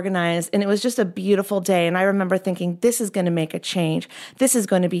well organized, and it was just a beautiful day. And I remember thinking, this is going to make a change. This is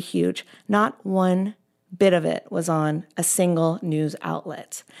going to be huge. Not one bit of it was on a single news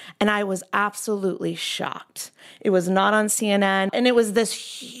outlet. And I was absolutely shocked. It was not on CNN. And it was this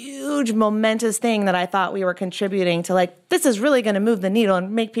huge, momentous thing that I thought we were contributing to, this is really going to move the needle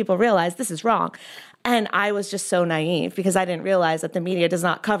and make people realize this is wrong. And I was just so naive because I didn't realize that the media does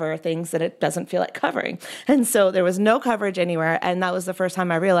not cover things that it doesn't feel like covering. And so there was no coverage anywhere. And that was the first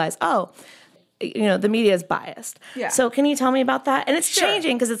time I realized, the media is biased. Yeah. So can you tell me about that? And it's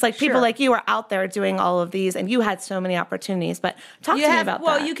changing because it's people like you are out there doing all of these and you had so many opportunities. But talk to me about that.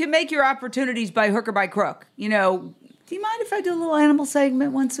 Well, you can make your opportunities by hook or by crook. Do you mind if I do a little animal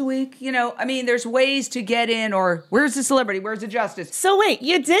segment once a week? There's ways to get in, or where's the celebrity? Where's the justice? So wait,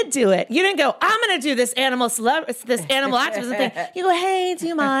 you did do it. You didn't go, I'm going to do this animal activism thing. You go, hey, do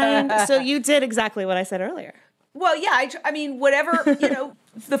you mind? So you did exactly what I said earlier. Well, yeah, I mean, whatever,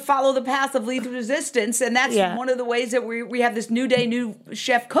 follow the path of least resistance. And that's one of the ways that we have this New Day, New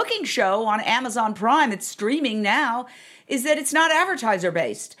Chef cooking show on Amazon Prime. It's streaming now, is that it's not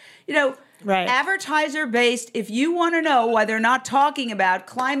advertiser-based. Right. Advertiser-based, if you want to know why they're not talking about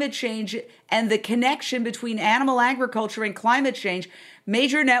climate change and the connection between animal agriculture and climate change,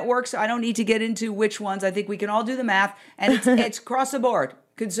 major networks, I don't need to get into which ones. I think we can all do the math. And it's across the board.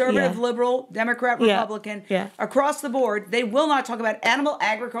 Conservative, liberal, Democrat, Republican, across the board, they will not talk about animal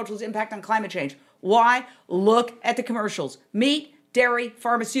agriculture's impact on climate change. Why? Look at the commercials. Meat, dairy,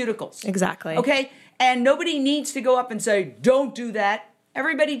 pharmaceuticals. Exactly. Okay? And nobody needs to go up and say, don't do that.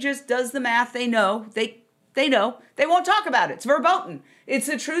 Everybody just does the math. They know. They know. They won't talk about it. It's verboten. It's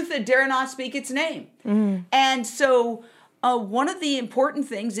the truth that dare not speak its name. And so one of the important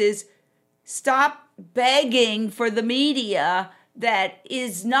things is stop begging for the media that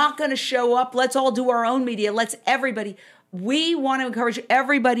is not going to show up. Let's all do our own media. We want to encourage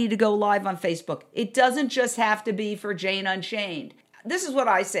everybody to go live on Facebook. It doesn't just have to be for Jane Unchained. This is what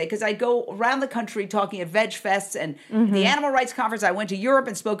I say, because I go around the country talking at veg fests and the Animal Rights Conference. I went to Europe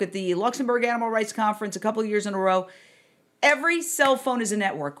and spoke at the Luxembourg Animal Rights Conference a couple of years in a row. Every cell phone is a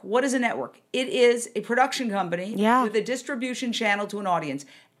network. What is a network? It is a production company with a distribution channel to an audience.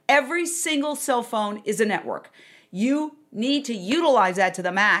 Every single cell phone is a network. You need to utilize that to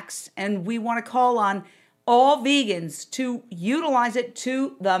the max, and we want to call on all vegans to utilize it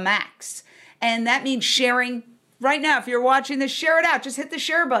to the max. And that means sharing. Right now, if you're watching this, share it out. Just hit the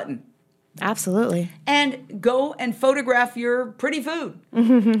share button. Absolutely. And go and photograph your pretty food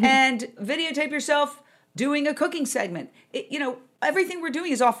and videotape yourself doing a cooking segment. Everything we're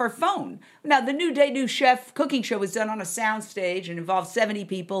doing is off our phone. Now, the New Day, New Chef cooking show was done on a sound stage and involved 70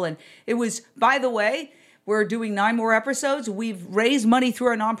 people. And it was, by the way, we're doing 9 more episodes. We've raised money through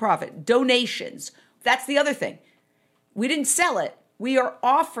our nonprofit. Donations. That's the other thing. We didn't sell it. We are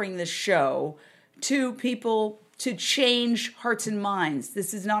offering this show to people to change hearts and minds.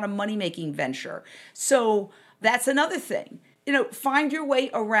 This is not a money-making venture. So that's another thing. Find your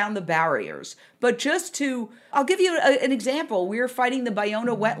way around the barriers. But I'll give you an example. We're fighting the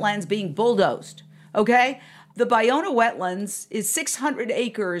Bayona wetlands being bulldozed, okay? The Bayona wetlands is 600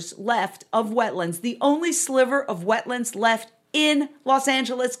 acres left of wetlands, the only sliver of wetlands left in Los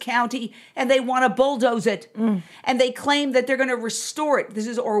Angeles County, and they want to bulldoze it. And they claim that they're going to restore it. This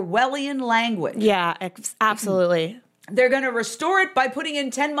is Orwellian language. Yeah, absolutely. They're going to restore it by putting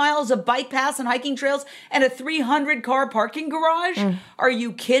in 10 miles of bike paths and hiking trails and a 300-car parking garage. Are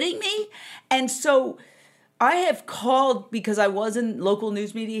you kidding me? And so I have called, because I was in local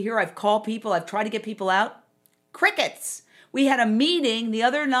news media here, I've called people, I've tried to get people out. Crickets. We had a meeting the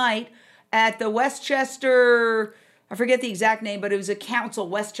other night at the Westchester, I forget the exact name, but it was a council,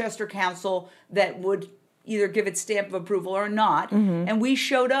 Westchester Council, that would either give its stamp of approval or not. And we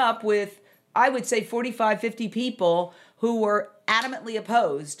showed up with, I would say, 45, 50 people who were adamantly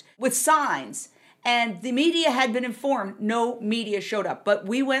opposed with signs. And the media had been informed. No media showed up. But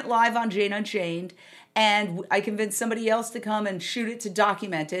we went live on Jane Unchained, and I convinced somebody else to come and shoot it to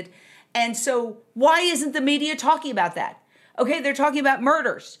document it. And so why isn't the media talking about that? Okay, they're talking about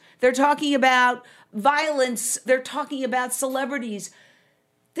murders. They're talking about violence. They're talking about celebrities.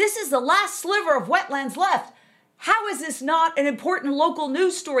 This is the last sliver of wetlands left. How is this not an important local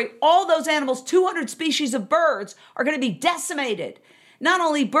news story? All those animals, 200 species of birds, are going to be decimated. Not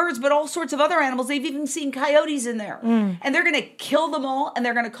only birds, but all sorts of other animals. They've even seen coyotes in there. And they're going to kill them all, and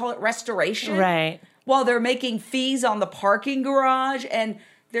they're going to call it restoration. Right. While they're making fees on the parking garage, and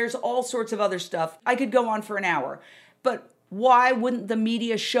there's all sorts of other stuff. I could go on for an hour. But why wouldn't the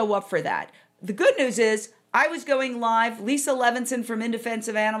media show up for that? The good news is I was going live. Lisa Levinson from In Defense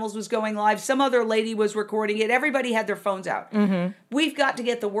of Animals was going live. Some other lady was recording it. Everybody had their phones out. We've got to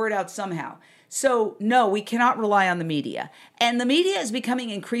get the word out somehow. So, no, we cannot rely on the media. And the media is becoming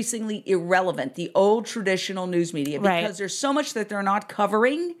increasingly irrelevant, the old traditional news media, because there's so much that they're not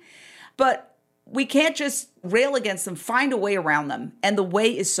covering. But we can't just rail against them, find a way around them. And the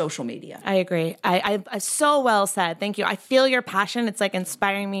way is social media. I agree. I so well said. Thank you. I feel your passion. It's like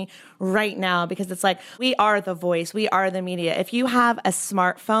inspiring me right now, because it's like, we are the voice. We are the media. If you have a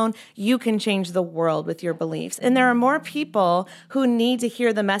smartphone, you can change the world with your beliefs. And there are more people who need to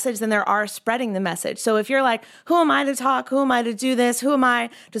hear the message than there are spreading the message. So if you're like, who am I to talk? Who am I to do this? Who am I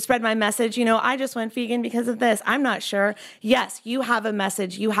to spread my message? I just went vegan because of this. I'm not sure. Yes, you have a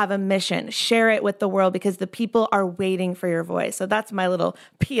message. You have a mission. Share it with the world, because the people are waiting for your voice. So that's my little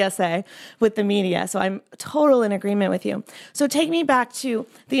PSA with the media. So I'm total in agreement with you. So take me back to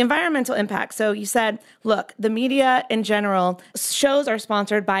the environmental impact. So you said, look, the media in general, shows are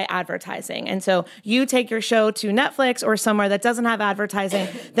sponsored by advertising. And so you take your show to Netflix or somewhere that doesn't have advertising,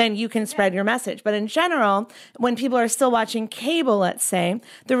 then you can spread your message. But in general, when people are still watching cable, let's say,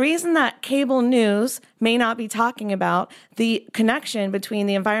 the reason that cable news may not be talking about the connection between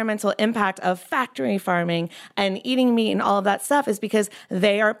the environmental impact of factory farming and eating meat and all of that stuff is because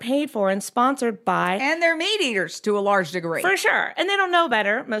they are paid for and sponsored by... And they're meat eaters to a large degree. For sure. And they don't know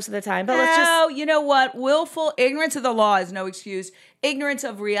better most of the time. But you know what? Willful ignorance of the law is no excuse. Ignorance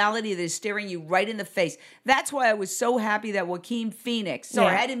of reality that is staring you right in the face. That's why I was so happy that Joaquin Phoenix,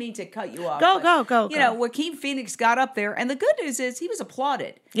 sorry, I didn't mean to cut you off. Go. You know, Joaquin Phoenix got up there, and the good news is he was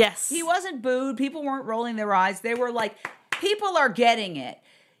applauded. Yes. He wasn't booed. People weren't rolling their eyes. They were like, people are getting it.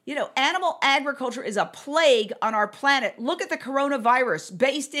 You know, animal agriculture is a plague on our planet. Look at the coronavirus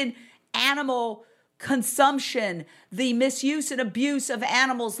based in animal consumption, the misuse and abuse of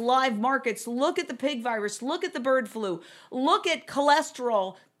animals, live markets. Look at the pig virus. Look at the bird flu. Look at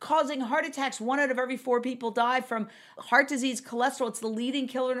cholesterol causing heart attacks. 1 out of every 4 people die from heart disease. Cholesterol, it's the leading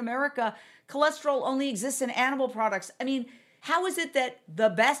killer in America. Cholesterol only exists in animal products. I mean, how is it that the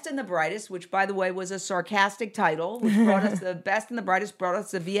best and the brightest, which by the way was a sarcastic title, which brought us the best and the brightest, brought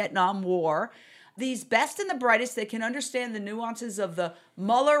us the Vietnam War, these best and the brightest that can understand the nuances of the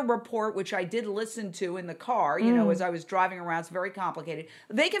Mueller report, which I did listen to in the car, you know, as I was driving around. It's very complicated.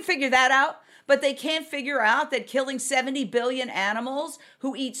 They can figure that out, but they can't figure out that killing 70 billion animals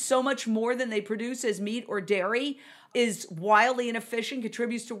who eat so much more than they produce as meat or dairy is wildly inefficient,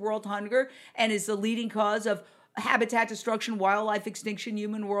 contributes to world hunger, and is the leading cause of habitat destruction, wildlife extinction,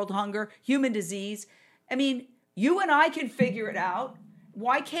 human world hunger, human disease. I mean, you and I can figure it out.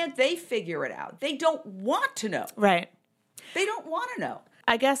 Why can't they figure it out? They don't want to know. Right. They don't want to know.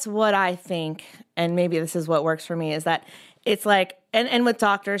 I guess what I think, and maybe this is what works for me, is that it's like, and with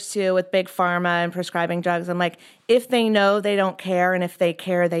doctors too, with big pharma and prescribing drugs, I'm like, if they know, they don't care, and if they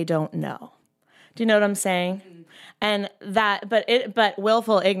care, they don't know. Do you know what I'm saying? Mm-hmm. And that, but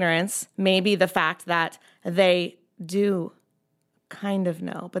willful ignorance may be the fact that they do kind of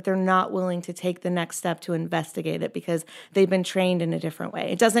know, but they're not willing to take the next step to investigate it because they've been trained in a different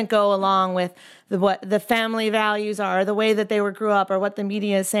way. It doesn't go along with what the family values are, the way that they grew up, or what the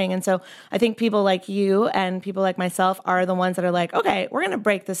media is saying. And so I think people like you and people like myself are the ones that are like, okay, we're going to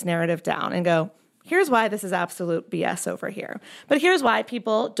break this narrative down and go, here's why this is absolute BS over here. But here's why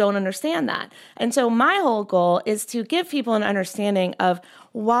people don't understand that. And so my whole goal is to give people an understanding of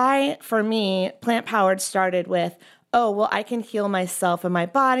why, for me, plant-powered started with, oh, well, I can heal myself and my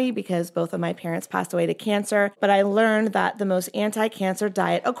body because both of my parents passed away to cancer. But I learned that the most anti-cancer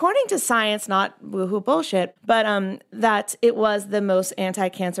diet, according to science, not woohoo bullshit, but that it was the most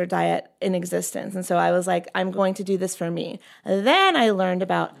anti-cancer diet in existence. And so I was like, I'm going to do this for me. Then I learned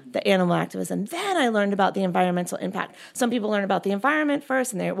about the animal activism. Then I learned about the environmental impact. Some people learn about the environment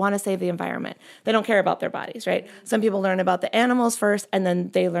first and they want to save the environment. They don't care about their bodies, right? Some people learn about the animals first and then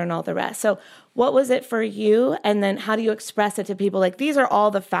they learn all the rest. So what was it for you? And then how do you express it to people? Like, these are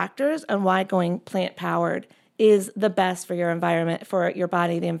all the factors on why going plant-powered is the best for your environment, for your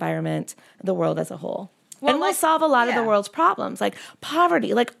body, the environment, the world as a whole. Well, and we'll solve a lot of the world's problems, like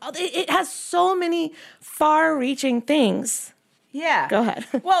poverty. Like, it has so many far-reaching things. Yeah. Go ahead.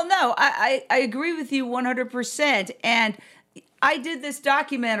 Well, no, I agree with you 100%. And I did this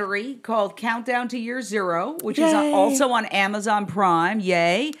documentary called Countdown to Year Zero, which is also on Amazon Prime.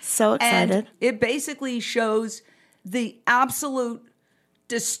 Yay. So excited. And it basically shows the absolute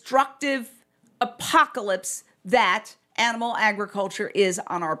destructive apocalypse that animal agriculture is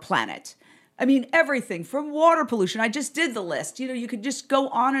on our planet. I mean, everything from water pollution. I just did the list. You know, you could just go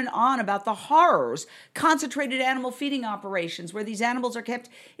on and on about the horrors. Concentrated animal feeding operations where these animals are kept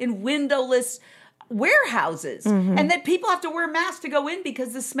in windowless warehouses, and that people have to wear masks to go in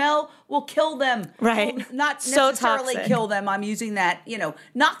because the smell will kill them. Right. Well, not So necessarily toxic. kill them. I'm using that,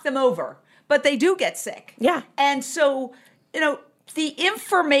 knock them over. But they do get sick. Yeah. And so, the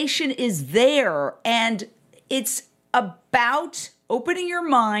information is there, and it's about opening your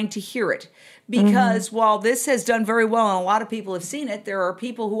mind to hear it. Because while this has done very well and a lot of people have seen it, there are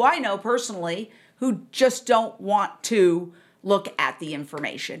people who I know personally who just don't want to look at the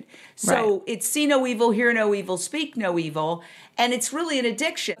information. So It's see no evil, hear no evil, speak no evil. And it's really an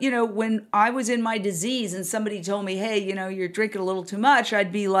addiction. When I was in my disease and somebody told me, hey, you're drinking a little too much,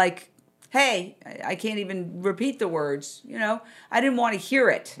 I'd be like, hey, I can't even repeat the words. I didn't want to hear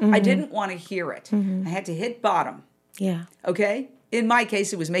it. I didn't want to hear it. I had to hit bottom. Yeah. Okay? in my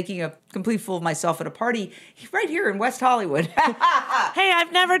case, it was making a complete fool of myself at a party right here in West Hollywood. Hey,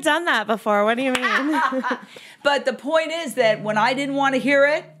 I've never done that before. What do you mean? But the point is that when I didn't want to hear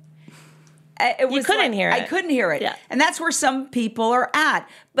it, You couldn't hear it. I couldn't hear it. Yeah. And that's where some people are at.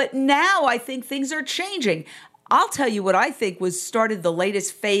 But now I think things are changing. I'll tell you what I think started the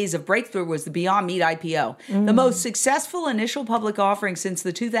latest phase of breakthrough was the Beyond Meat IPO, the most successful initial public offering since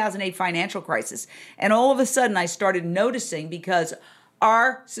the 2008 financial crisis. And all of a sudden I started noticing, because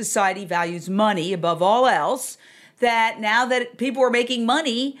our society values money above all else, that now that people are making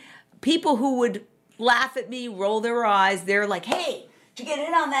money, people who would laugh at me, roll their eyes, they're like, hey, did you get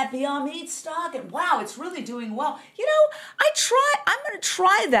in on that Beyond Meat stock? And wow, it's really doing well. You know, I'm going to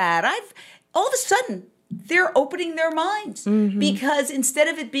try that. All of a sudden, they're opening their minds because instead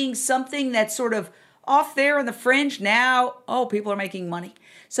of it being something that's sort of off there in the fringe, now, people are making money.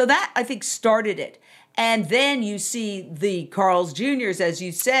 So that, I think, started it. And then you see the Carl's Jr.'s, as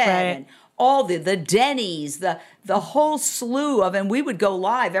you said, Right. and all the Denny's, the whole slew of, and we would go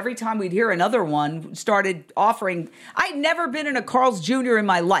live every time we'd hear another one started offering. I'd never been in a Carl's Jr. in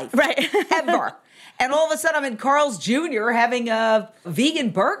my life. Right. Ever. And all of a sudden, I'm in Carl's Jr. having a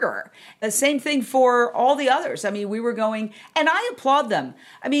vegan burger. The same thing for all the others. I mean, we were going, and I applaud them.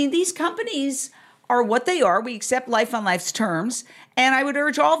 I mean, these companies are what they are. We accept life on life's terms. And I would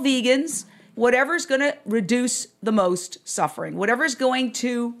urge all vegans, whatever's going to reduce the most suffering, whatever's going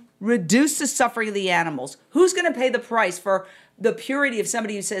to reduce the suffering of the animals, who's going to pay the price for the purity of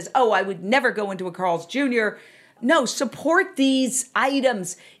somebody who says, I would never go into a Carl's Jr. No, support these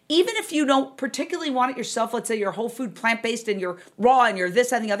items. Even if you don't particularly want it yourself, let's say you're whole food, plant-based, and you're raw, and you're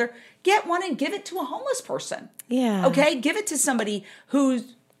this and the other, get one and give it to a homeless person. Yeah. Okay? Give it to somebody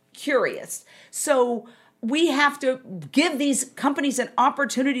who's curious. So we have to give these companies an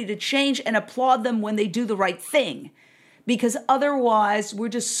opportunity to change and applaud them when they do the right thing. Because otherwise, we're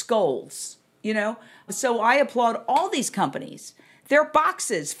just scolds, you know? So I applaud all these companies. Their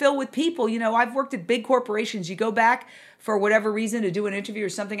boxes fill with people. You know, I've worked at big corporations. You go back for whatever reason to do an interview or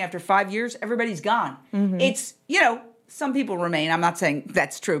something after 5 years, everybody's gone. It's, some people remain. I'm not saying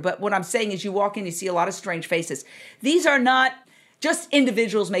that's true. But what I'm saying is you walk in, you see a lot of strange faces. These are not just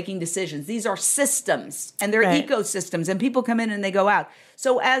individuals making decisions. These are systems, and they're Right. ecosystems, and people come in and they go out.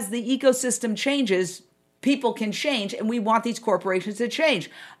 So as the ecosystem changes, people can change, and we want these corporations to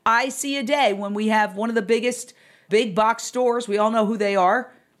change. I see a day when we have one of the biggest big box stores, we all know who they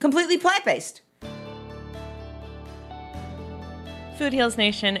are, completely plant-based. Food Heals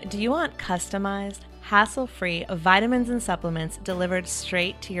Nation, do you want customized, hassle-free vitamins and supplements delivered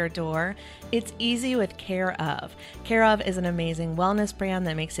straight to your door? It's easy with Care Of. Care Of is an amazing wellness brand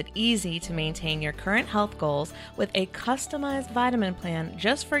that makes it easy to maintain your current health goals with a customized vitamin plan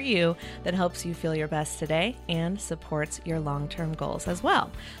just for you that helps you feel your best today and supports your long-term goals as well.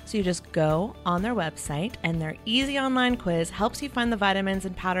 So you just go on their website, and their easy online quiz helps you find the vitamins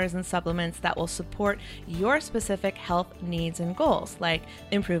and powders and supplements that will support your specific health needs and goals, like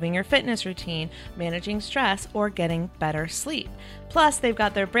improving your fitness routine, managing stress, or getting better sleep. Plus, they've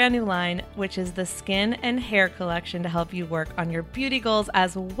got their brand new line, which is the Skin and Hair Collection, to help you work on your beauty goals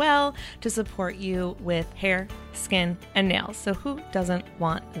as well, to support you with hair, skin, and nails. So who doesn't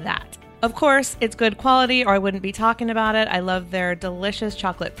want that? Of course, it's good quality, or I wouldn't be talking about it. I love their delicious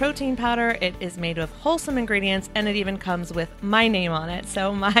chocolate protein powder. It is made with wholesome ingredients, and it even comes with my name on it.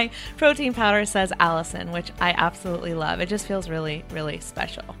 So my protein powder says Allison, which I absolutely love. It just feels really, really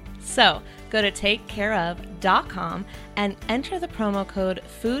special. So go to takecareof.com and enter the promo code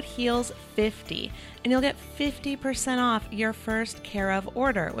FOODHEALS50, and you'll get 50% off your first Care Of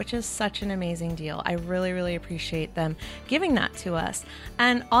order, which is such an amazing deal. I really, really appreciate them giving that to us.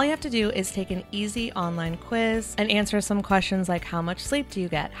 And all you have to do is take an easy online quiz and answer some questions like, how much sleep do you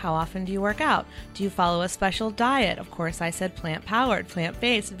get? How often do you work out? Do you follow a special diet? Of course, I said plant-powered,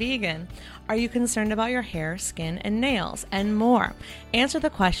 plant-based, vegan. Are you concerned about your hair, skin, and nails, and more? Answer the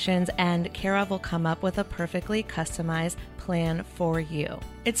questions, and Care Of will come up with a perfectly customized plan for you.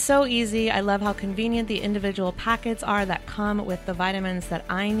 It's so easy. I love how convenient the individual packets are that come with the vitamins that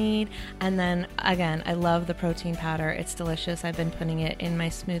I need. And then again, I love the protein powder. It's delicious. I've been putting it in my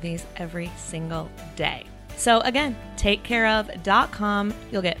smoothies every single day. So again, takecareof.com.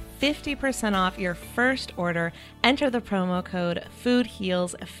 You'll get 50% off your first order. Enter the promo code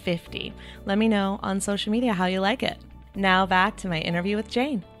FOODHEALS50. Let me know on social media how you like it. Now back to my interview with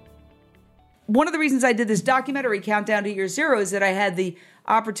Jane. One of the reasons I did this documentary, Countdown to Year Zero, is that I had the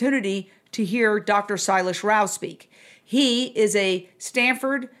opportunity to hear Dr. Silas Rao speak. He is a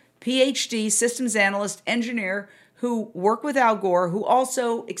Stanford PhD systems analyst engineer who worked with Al Gore, who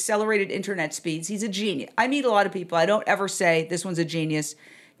also accelerated internet speeds. He's a genius. I meet a lot of people. I don't ever say this one's a genius.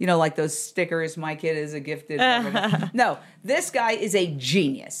 You know, like those stickers, my kid is a gifted. No, this guy is a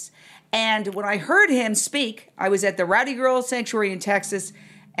genius. And when I heard him speak, I was at the Rowdy Girl Sanctuary in Texas,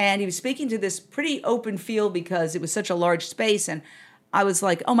 and he was speaking to this pretty open field because it was such a large space. And I was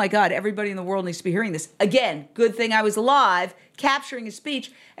like, oh my God, everybody in the world needs to be hearing this. Again, good thing I was live, capturing his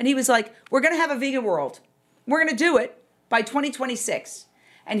speech. And he was like, we're going to have a vegan world. We're going to do it by 2026.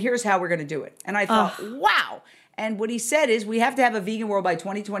 And here's how we're going to do it. And I thought, wow. And what he said is we have to have a vegan world by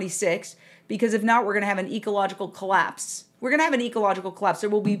 2026 because if not, we're going to have an ecological collapse. We're going to have an ecological collapse. There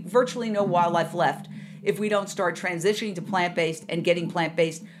will be virtually no wildlife left if we don't start transitioning to plant-based and getting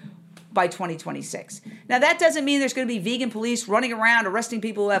plant-based by 2026. Now, that doesn't mean there's going to be vegan police running around arresting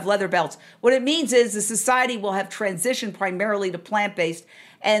people who have leather belts. What it means is the society will have transitioned primarily to plant-based,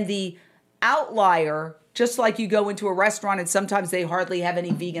 and the outlier, just like you go into a restaurant and sometimes they hardly have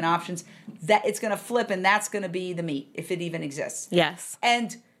any vegan options, that it's going to flip and that's going to be the meat, if it even exists. Yes.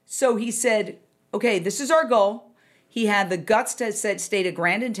 And so he said, okay, this is our goal. He had the guts to state a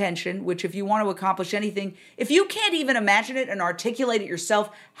grand intention, which if you want to accomplish anything, if you can't even imagine it and articulate it yourself,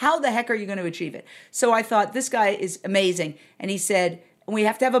 how the heck are you going to achieve it? So I thought, this guy is amazing. And he said, we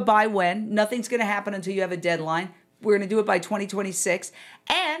have to have a by when. Nothing's going to happen until you have a deadline. We're going to do it by 2026.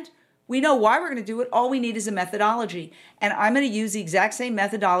 And we know why we're going to do it. All we need is a methodology. And I'm going to use the exact same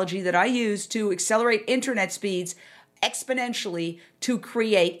methodology that I use to accelerate internet speeds exponentially to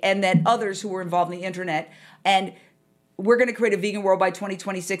create, and that others who were involved in the internet. And we're going to create a vegan world by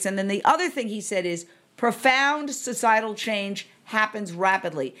 2026. And then the other thing he said is profound societal change happens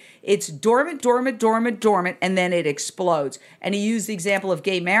rapidly. It's dormant, dormant, dormant, dormant, and then it explodes. And he used the example of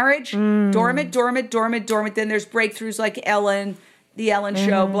gay marriage, dormant, dormant, dormant, dormant. Then there's breakthroughs like Ellen, the Ellen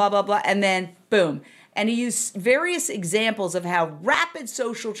Show, blah, blah, blah. And then boom. And he used various examples of how rapid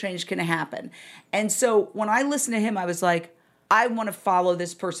social change can happen. And so when I listened to him, I was like, I want to follow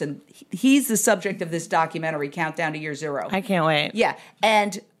this person. He's the subject of this documentary, Countdown to Year Zero. I can't wait. Yeah.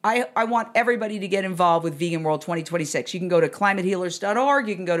 And I want everybody to get involved with Vegan World 2026. You can go to climatehealers.org.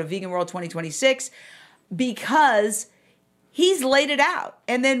 You can go to Vegan World 2026 because he's laid it out.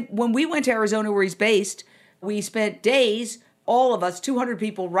 And then when we went to Arizona where he's based, we spent days, all of us, 200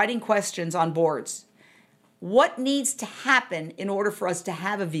 people, writing questions on boards. What needs to happen in order for us to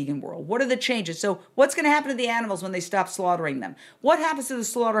have a vegan world? What are the changes? So what's going to happen to the animals when they stop slaughtering them? What happens to the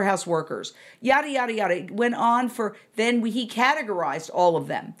slaughterhouse workers? Yada, yada, yada. It went on for, then he categorized all of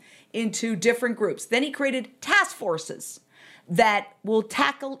them into different groups. Then he created task forces that will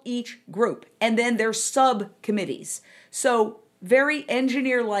tackle each group. And then there's subcommittees. So very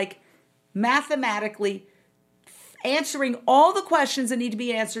engineer-like, mathematically answering all the questions that need to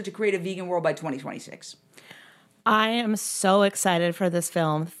be answered to create a vegan world by 2026. I am so excited for this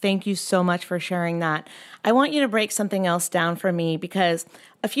film. Thank you so much for sharing that. I want you to break something else down for me because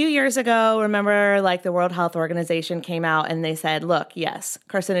a few years ago, remember, like the World Health Organization came out and they said, look, yes,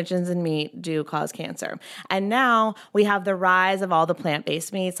 carcinogens in meat do cause cancer. And now we have the rise of all the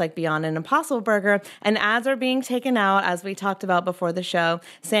plant-based meats like Beyond and Impossible Burger, and ads are being taken out, as we talked about before the show,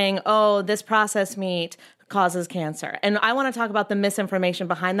 saying, oh, this processed meat causes cancer. And I want to talk about the misinformation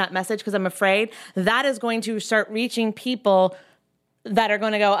behind that message because I'm afraid that is going to start reaching people that are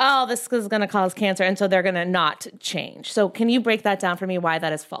going to go, oh, this is going to cause cancer. And so they're going to not change. So can you break that down for me why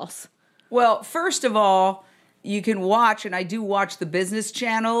that is false? Well, first of all, you can watch, and I do watch the business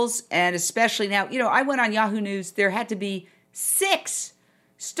channels, and especially now, I went on Yahoo News. There had to be 6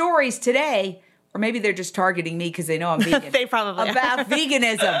 stories today, or maybe they're just targeting me because they know I'm vegan. They probably about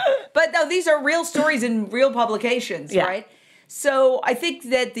veganism. But no, these are real stories in real publications, right? So I think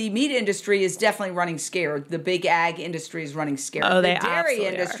that the meat industry is definitely running scared. The big ag industry is running scared. Oh, they the dairy absolutely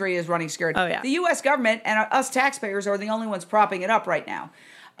industry is running scared. Oh, yeah. The U.S. government and us taxpayers are the only ones propping it up right now.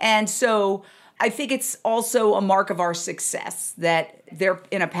 And so I think it's also a mark of our success that they're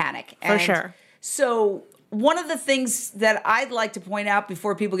in a panic. For sure. So one of the things that I'd like to point out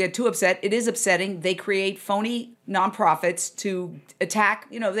before people get too upset, it is upsetting. They create phony nonprofits to attack,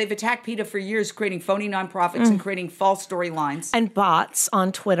 they've attacked PETA for years, creating phony nonprofits and creating false storylines. And bots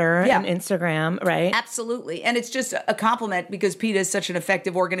on Twitter and Instagram, right? Absolutely. And it's just a compliment because PETA is such an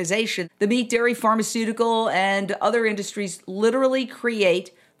effective organization. The meat, dairy, pharmaceutical, and other industries literally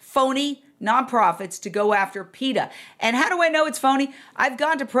create phony nonprofits to go after PETA. And how do I know it's phony? I've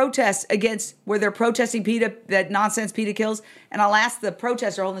gone to protests against where they're protesting PETA, that nonsense PETA kills, and I'll ask the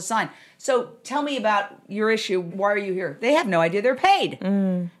protester holding the sign, so tell me about your issue. Why are you here? They have no idea. They're paid.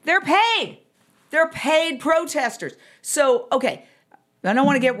 They're paid. They're paid protesters. So, okay, I don't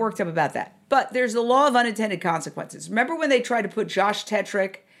want to get worked up about that. But there's the law of unintended consequences. Remember when they tried to put Josh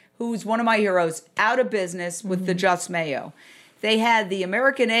Tetrick, who's one of my heroes, out of business with the Just Mayo? They had the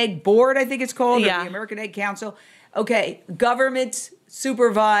American Egg Board, I think it's called, or the American Egg Council. Okay, government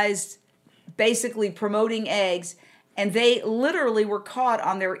supervised, basically promoting eggs, and they literally were caught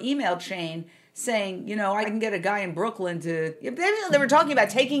on their email chain saying, you know, I can get a guy in Brooklyn to... They were talking about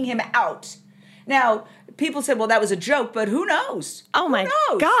taking him out. Now, people said, well, that was a joke, but who knows? Oh, my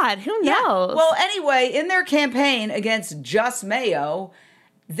God, who knows? Yeah. Well, anyway, in their campaign against Just Mayo,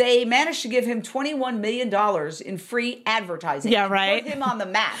 they managed to give him $21 million in free advertising. Yeah, right. Put him on the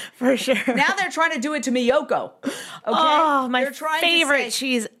map. For sure. Now they're trying to do it to Miyoko. Okay? Oh, my they're trying favorite to say,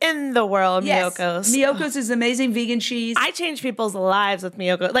 cheese in the world, yes, Miyoko's. Miyoko's is amazing vegan cheese. I change people's lives with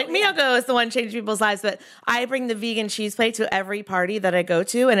Miyoko. Like, Miyoko is the one changing people's lives, but I bring the vegan cheese plate to every party that I go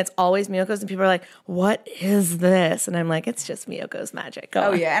to, and it's always Miyoko's, and people are like, what is this? And I'm like, it's just Miyoko's magic.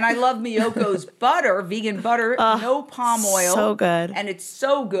 Go on. Yeah, and I love Miyoko's butter, vegan butter, no palm oil. So good. And it's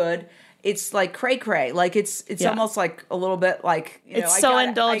so good. It's like cray-cray. Like, it's almost like a little bit like, you know, It's so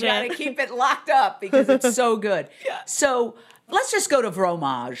indulgent. I gotta keep it locked up because it's so good. So let's just go to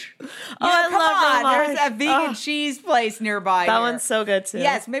Fromage. I love Fromage. There's that vegan cheese place nearby. That here. one's so good, too.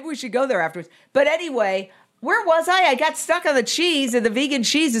 Yes, maybe we should go there afterwards. But anyway, where was I? I got stuck on the cheese, and the vegan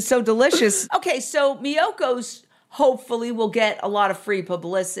cheese is so delicious. Okay, so Miyoko's hopefully will get a lot of free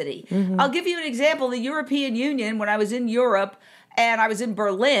publicity. I'll give you an example. The European Union, when I was in Europe and I was in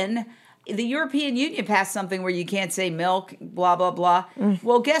Berlin, the European Union passed something where you can't say milk, blah, blah, blah.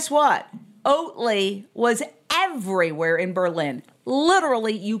 Well, guess what? Oatly was everywhere in Berlin.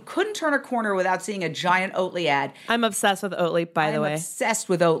 Literally, you couldn't turn a corner without seeing a giant Oatly ad. I'm obsessed with Oatly, by the way. I'm obsessed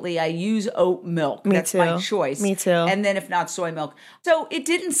with Oatly. I use oat milk. That's my choice. Me too. And then if not, soy milk. So it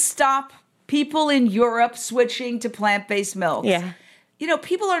didn't stop people in Europe switching to plant-based milks. Yeah. You know,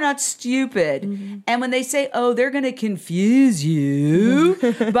 people are not stupid. And when they say, oh, they're going to confuse you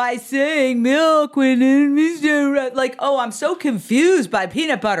by saying milk when it means like, oh, I'm so confused by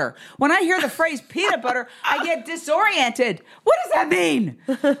peanut butter. When I hear the phrase peanut butter, I get disoriented. What does that mean?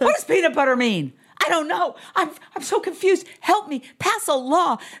 What does peanut butter mean? I don't know. I'm so confused. Help me. Pass a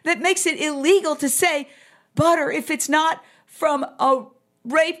law that makes it illegal to say butter if it's not from a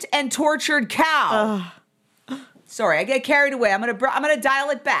raped and tortured cow. Sorry, I get carried away. I'm gonna dial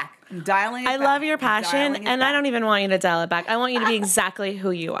it back. I'm dialing it back. I love your passion, and I don't even want you to dial it back. I want you to be exactly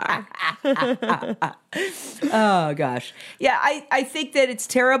who you are. Oh, gosh. Yeah, I think that it's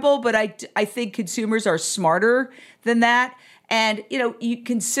terrible, but I think consumers are smarter than that. And, you know, you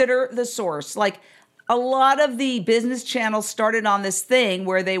consider the source. Like, a lot of the business channels started on this thing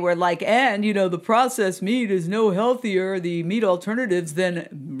where they were like, and, you know, the processed meat is no healthier, the meat alternatives, than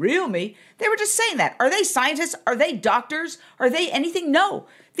real meat. They were just saying that. Are they scientists? Are they doctors? Are they anything? No.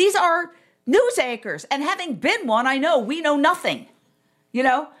 These are news anchors. And having been one, I know we know nothing. You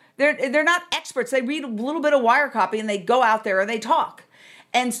know, they're not experts. They read a little bit of wire copy and they go out there and they talk.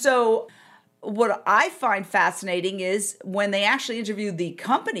 And so what I find fascinating is when they actually interview the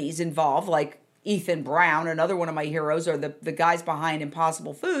companies involved, like Ethan Brown, another one of my heroes, or the guys behind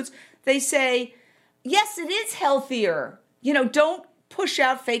Impossible Foods, they say, yes, it is healthier. You know, don't push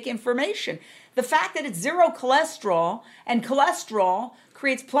out fake information. The fact that it's zero cholesterol, and cholesterol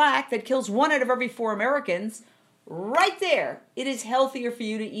creates plaque that kills 1 out of every 4 Americans, right there, it is healthier for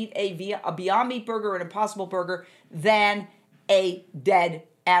you to eat a Beyond Meat burger or an Impossible burger than a dead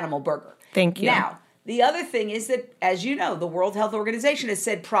animal burger. Thank you. Now, the other thing is that, as you know, the World Health Organization has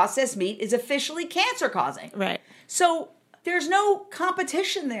said processed meat is officially cancer-causing. Right. So there's no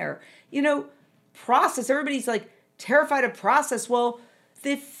competition there. You know, everybody's like terrified of process. Well,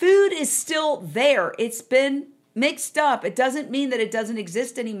 the food is still there. It's been mixed up. It doesn't mean that it doesn't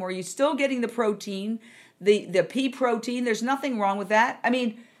exist anymore. You're still getting the protein, the pea protein. There's nothing wrong with that. I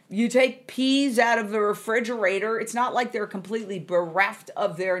mean, you take peas out of the refrigerator. It's not like they're completely bereft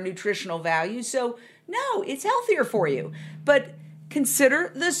of their nutritional value. So, no, it's healthier for you. But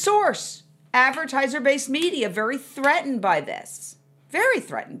consider the source. Advertiser-based media, very threatened by this. Very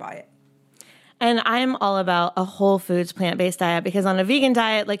threatened by it. And I'm all about a whole foods plant-based diet because on a vegan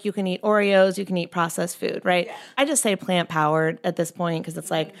diet, like you can eat Oreos, you can eat processed food, right? Yeah. I just say plant-powered at this point because it's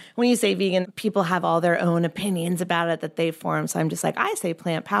like when you say vegan, people have all their own opinions about it that they've formed. So I'm just like, I say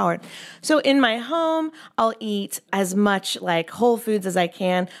plant-powered. So in my home, I'll eat as much like whole foods as I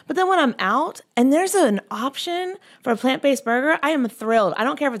can. But then when I'm out and there's an option for a plant-based burger, I am thrilled. I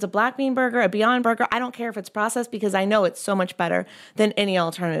don't care if it's a black bean burger, a Beyond Burger. I don't care if it's processed because I know it's so much better than any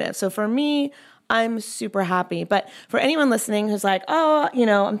alternative. So for me, I'm super happy. But for anyone listening who's like, oh, you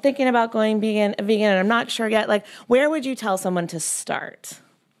know, I'm thinking about going vegan and I'm not sure yet, like, where would you tell someone to start?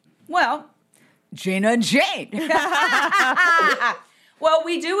 Well, Gina Unchained. Well,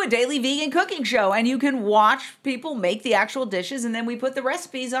 we do a daily vegan cooking show, and you can watch people make the actual dishes, and then we put the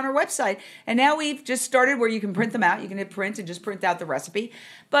recipes on our website. And now we've just started where you can print them out. You can hit print and just print out the recipe.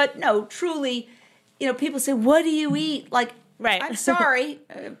 But no, truly, people say, what do you eat? Like, right. I'm sorry,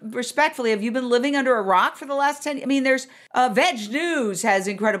 respectfully, have you been living under a rock for the last 10 years? I mean, there's Veg News has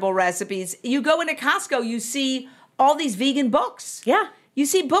incredible recipes. You go into Costco, you see all these vegan books. Yeah. You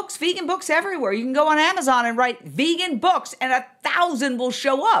see books, vegan books everywhere. You can go on Amazon and write vegan books and 1,000 will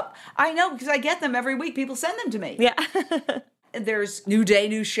show up. I know because I get them every week. People send them to me. Yeah. There's New Day,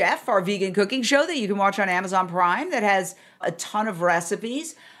 New Chef, our vegan cooking show that you can watch on Amazon Prime that has a ton of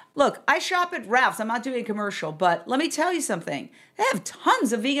recipes. Look, I shop at Ralph's. I'm not doing a commercial, but let me tell you something. They have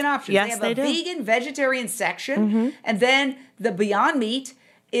tons of vegan options. Yes, they have a vegan, vegetarian section, and then the Beyond Meat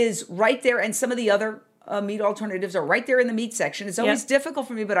is right there, and some of the other meat alternatives are right there in the meat section. It's always difficult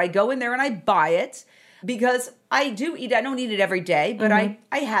for me, but I go in there and I buy it because I do eat. I don't eat it every day, but I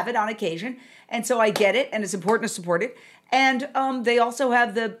have it on occasion. And so I get it, and it's important to support it. And they also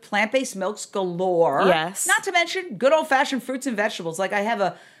have the plant-based milks galore. Yes. Not to mention good old-fashioned fruits and vegetables. Like I have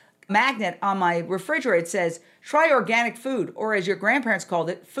a magnet on my refrigerator. It says, try organic food, or as your grandparents called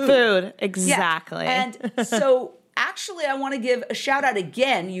it, food. Food, exactly. Yeah. And so actually, I want to give a shout out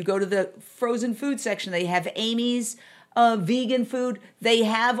again. You go to the frozen food section. They have Amy's vegan food. They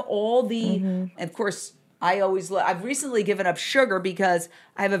have all the, and of course, I've recently given up sugar because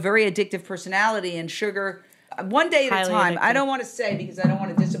I have a very addictive personality, and sugar, one day at a time. I don't want to say because I don't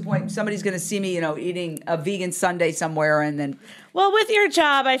want to disappoint. Somebody's going to see me, eating a vegan sundae somewhere, and then. Well, with your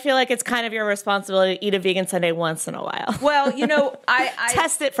job, I feel like it's kind of your responsibility to eat a vegan sundae once in a while. Well, I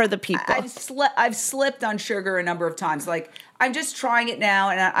test it for the people. I've slipped on sugar a number of times. Like I'm just trying it now,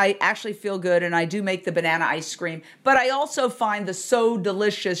 and I actually feel good, and I do make the banana ice cream. But I also find the so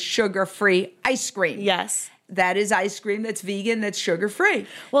delicious sugar-free ice cream. Yes. That is ice cream that's vegan, that's sugar-free.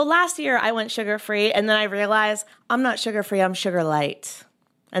 Well, last year I went sugar-free, and then I realized I'm not sugar-free, I'm sugar light.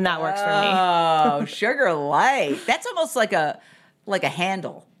 And that works for me. Oh, sugar light. That's almost like a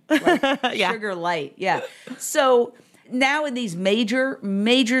handle. Like Yeah. Sugar light. Yeah. So now in these major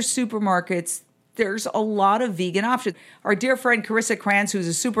supermarkets, there's a lot of vegan options. Our dear friend Carissa Kranz, who's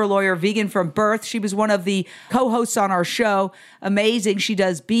a super lawyer, vegan from birth, she was one of the co-hosts on our show. Amazing. She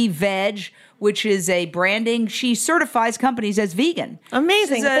does Be Veg, which is a branding. She certifies companies as vegan.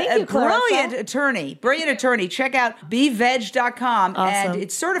 Amazing. She's Thank you, brilliant Clarissa. brilliant attorney. Check out beveg.com. Awesome. And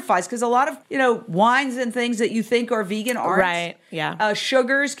it certifies because a lot of, wines and things that you think are vegan aren't. Right, yeah.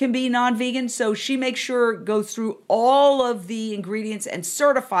 Sugars can be non-vegan. So she makes sure it goes through all of the ingredients and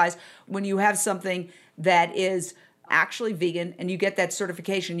certifies when you have something that is actually vegan and you get that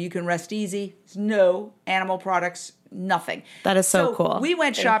certification, you can rest easy. There's no animal products, nothing. That is so cool. We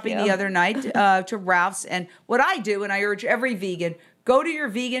went shopping the other night to Ralph's, and what I do, and I urge every vegan, go to your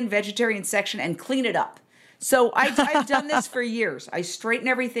vegan, vegetarian section and clean it up. So I've done this for years. I straighten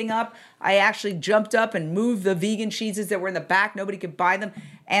everything up. I actually jumped up and moved the vegan cheeses that were in the back. Nobody could buy them.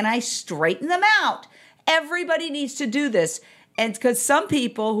 And I straighten them out. Everybody needs to do this. And because some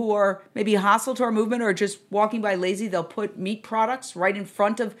people who are maybe hostile to our movement or just walking by lazy, they'll put meat products right in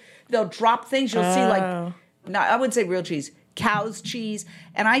front of, they'll drop things. You'll see I wouldn't say real cheese, cow's cheese.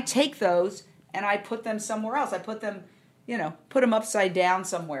 And I take those and I put them somewhere else. I put them, put them upside down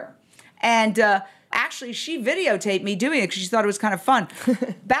somewhere. And actually, she videotaped me doing it because she thought it was kind of fun.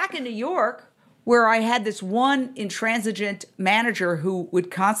 Back in New York, where I had this one intransigent manager who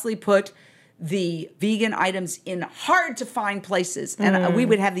would constantly put the vegan items in hard to find places. And we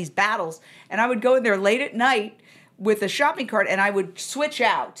would have these battles. And I would go in there late at night with a shopping cart and I would switch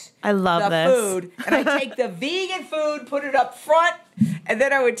out the food. And I'd take the vegan food, put it up front, and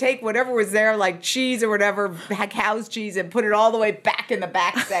then I would take whatever was there, like cheese or whatever, cow's cheese, and put it all the way back in the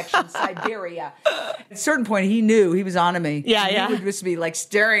back section, Siberia. At a certain point, he knew he was on to me. Yeah. He would just be like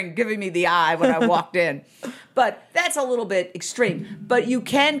staring, giving me the eye when I walked in. But that's a little bit extreme. But you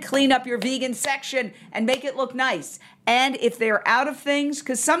can clean up your vegan section and make it look nice. And if they're out of things,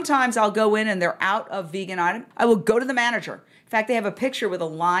 because sometimes I'll go in and they're out of vegan items, I will go to the manager. In fact, they have a picture with a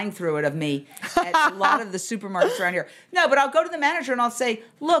line through it of me at a lot of the supermarkets around here. No, but I'll go to the manager and I'll say,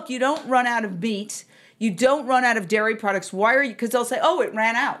 look, you don't run out of meat. You don't run out of dairy products. Why are you? Because they'll say, oh, it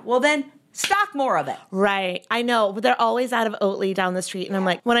ran out. Well, then Stock more of it. Right. I know, but they're always out of Oatly down the street. And I'm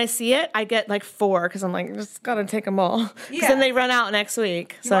like, when I see it, I get like 4 because I'm like, just got to take them all. Because then they run out next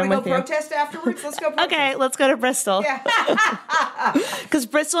week. You want to go protest afterwards? Let's go protest. Okay, let's go to Bristol. Yeah. Because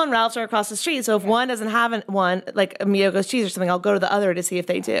Bristol and Ralph's are across the street. So if one doesn't have one, like a Miyoko's cheese or something, I'll go to the other to see if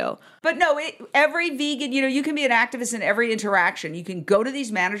they do. But no, every vegan, you can be an activist in every interaction. You can go to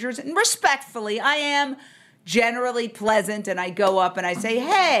these managers and respectfully, I am generally pleasant, and I go up and I say,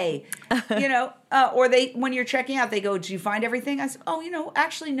 hey, or when you're checking out, they go, did you find everything? I said, oh,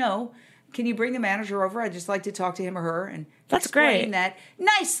 actually, no. Can you bring the manager over? I'd just like to talk to him or her and explain that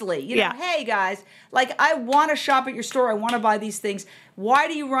nicely. Hey, guys, like, I want to shop at your store. I want to buy these things. Why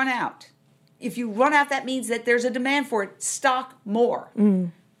do you run out? If you run out, that means that there's a demand for it. Stock more.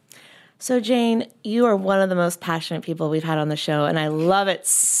 So, Jane, you are one of the most passionate people we've had on the show, and I love it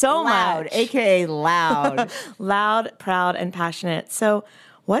so loud, much. a.k.a. loud. Loud, proud, and passionate. So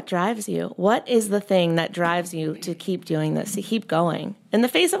what drives you? What is the thing that drives you to keep doing this, to keep going, in the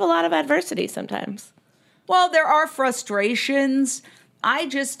face of a lot of adversity sometimes? Well, there are frustrations. I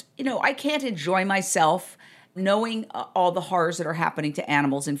just, I can't enjoy myself knowing all the horrors that are happening to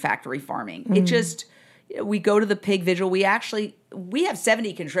animals in factory farming. It just... We go to the pig vigil. We have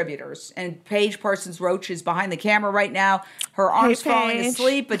 70 contributors, and Paige Parsons-Roach is behind the camera right now. Her arm's falling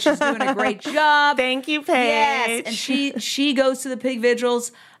asleep, but she's doing a great job. Thank you, Paige. Yes, and she goes to the pig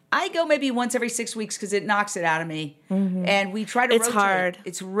vigils. I go maybe once every 6 weeks because it knocks it out of me. Mm-hmm. And we try to rotate. It's hard.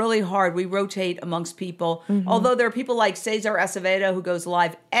 It's really hard. We rotate amongst people. Mm-hmm. Although there are people like Cesar Acevedo who goes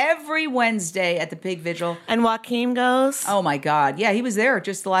live every Wednesday at the pig vigil. And Joaquin goes. Oh my God. Yeah, he was there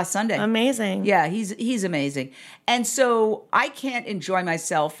just the last Sunday. Amazing. Yeah, he's amazing. And so I can't enjoy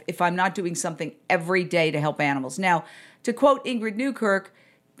myself if I'm not doing something every day to help animals. Now, to quote Ingrid Newkirk,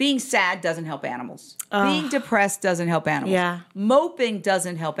 being sad doesn't help animals. Being depressed doesn't help animals. Yeah. Moping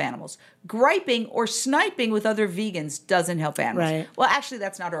doesn't help animals. Griping or sniping with other vegans doesn't help animals. Right. Well, actually,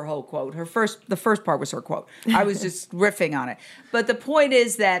 that's not her whole quote. The first part was her quote. I was just riffing on it. But the point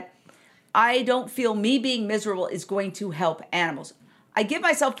is that I don't feel me being miserable is going to help animals. I give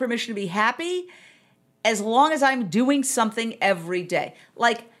myself permission to be happy as long as I'm doing something every day.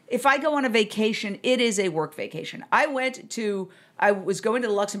 Like, if I go on a vacation, it is a work vacation. I was going to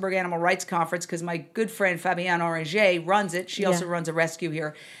the Luxembourg Animal Rights Conference because my good friend Fabienne Oranger runs it. She also runs a rescue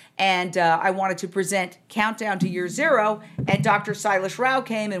here. And I wanted to present Countdown to Year Zero, and Dr. Silas Rao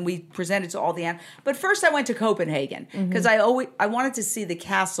came, and we presented to all the animals. But first I went to Copenhagen because I wanted to see the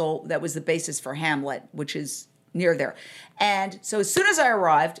castle that was the basis for Hamlet, which is near there. And so as soon as I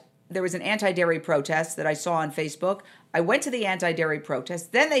arrived, there was an anti-dairy protest that I saw on Facebook. I went to the anti-dairy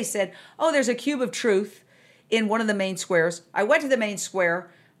protest. Then they said, there's a cube of truth in one of the main squares. I went to the main square.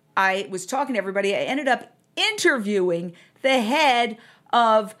 I was talking to everybody. I ended up interviewing the head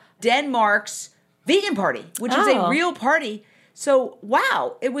of Denmark's vegan party, which is a real party. So,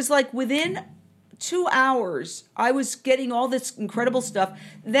 wow, it was like within 2 hours, I was getting all this incredible stuff.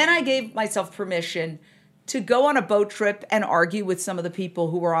 Then I gave myself permission to go on a boat trip and argue with some of the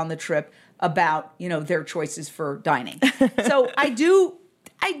people who were on the trip about, their choices for dining. So I do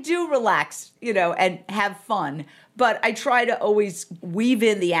relax, and have fun, but I try to always weave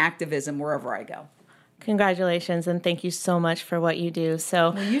in the activism wherever I go. Congratulations, and thank you so much for what you do.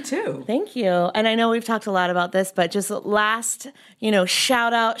 So, well, you too. Thank you. And I know we've talked a lot about this, but just last,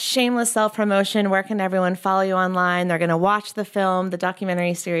 shout out, shameless self-promotion. Where can everyone follow you online? They're going to watch the film, the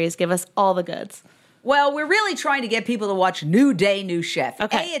documentary series. Give us all the goods. Well, we're really trying to get people to watch New Day, New Chef.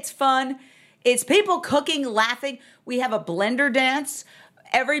 Okay. It's fun. It's people cooking, laughing. We have a blender dance.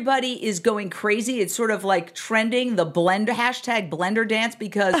 Everybody is going crazy. It's sort of like trending the hashtag blender dance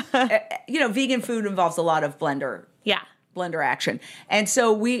because, vegan food involves a lot of blender action. And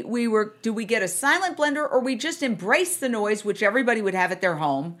so do we get a silent blender or we just embrace the noise, which everybody would have at their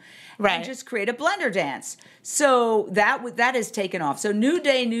home, and just create a blender dance. So that has taken off. So New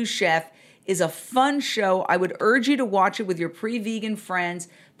Day, New Chef is a fun show. I would urge you to watch it with your pre-vegan friends.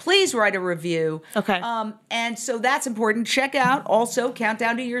 Please write a review. Okay. And so that's important. Check out also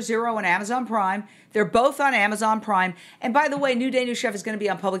Countdown to Year Zero on Amazon Prime. They're both on Amazon Prime. And by the way, New Day, New Chef is going to be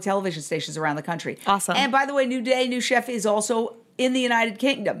on public television stations around the country. Awesome. And by the way, New Day, New Chef is also in the United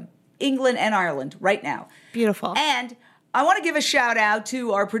Kingdom, England and Ireland right now. Beautiful. And I want to give a shout out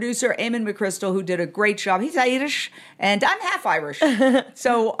to our producer, Eamon McChrystal, who did a great job. He's Irish, and I'm half Irish.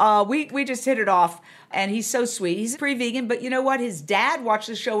 So we just hit it off, and he's so sweet. He's pre-vegan, but you know what? His dad watched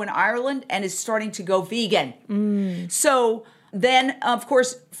the show in Ireland and is starting to go vegan. So then, of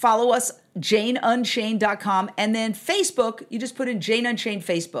course, follow us, JaneUnchained.com, and then Facebook, you just put in Jane Unchained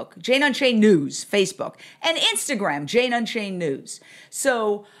Facebook, Jane Unchained News, Facebook, and Instagram, Jane Unchained News.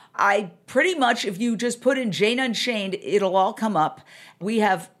 So I pretty much, if you just put in Jane Unchained, it'll all come up. We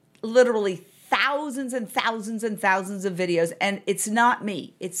have literally thousands and thousands and thousands of videos, and it's not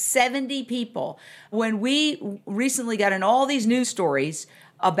me. It's 70 people. When we recently got in all these news stories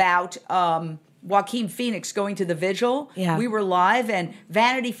about Joaquin Phoenix going to the vigil, we were live, and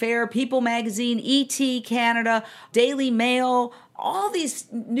Vanity Fair, People Magazine, ET Canada, Daily Mail, all these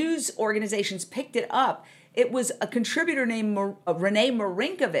news organizations picked it up. It was a contributor named Renee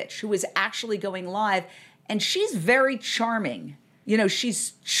Marinkovich who was actually going live, and she's very charming. You know,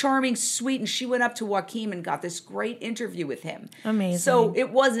 she's charming, sweet, and she went up to Joaquin and got this great interview with him. Amazing. So it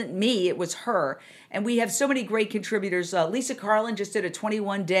wasn't me, it was her. And we have so many great contributors. Lisa Carlin just did a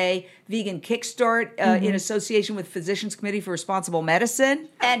 21-day vegan kickstart in association with Physicians Committee for Responsible Medicine.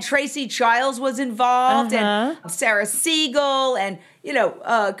 And Tracy Childs was involved, and Sarah Siegel, and,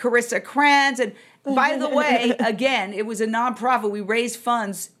 Carissa Kranz. And by the way, again, it was a nonprofit. We raised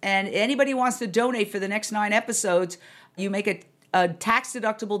funds, and anybody who wants to donate for the next 9 episodes, you make a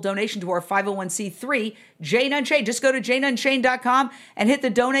tax-deductible donation to our 501c3, Jane Unchained. Just go to janeunchained.com and hit the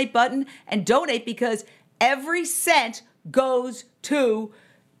donate button and donate, because every cent goes to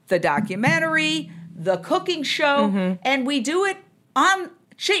the documentary, the cooking show, and we do it on the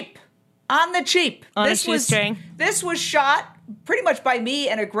cheap. On a shoestring. This was shot pretty much by me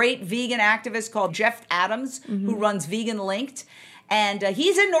and a great vegan activist called Jeff Adams, who runs Vegan Linked. And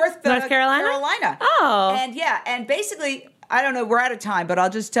he's in North Carolina. Oh. And basically, I don't know, we're out of time, but I'll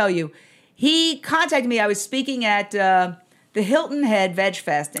just tell you, he contacted me. I was speaking at the Hilton Head Veg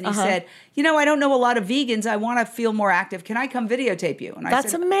Fest, and he said, I don't know a lot of vegans. I want to feel more active. Can I come videotape you? And I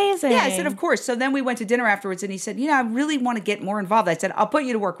That's said, amazing. Yeah, I said, of course. So then we went to dinner afterwards, and he said, I really want to get more involved. I said, I'll put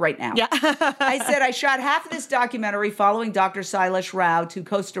you to work right now. Yeah. I said, I shot half of this documentary following Dr. Silas Rao to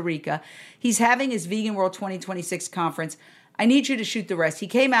Costa Rica. He's having his Vegan World 2026 conference. I need you to shoot the rest. He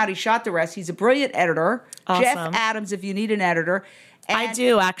came out, he shot the rest. He's a brilliant editor. Awesome. Jeff Adams, if you need an editor. And I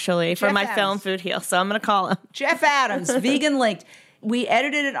do, actually, for Jeff my Adams. film Food Heal, so I'm going to call him. Jeff Adams, Vegan Linked. We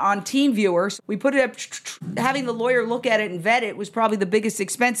edited it on TeamViewer. We put it up, having the lawyer look at it and vet it was probably the biggest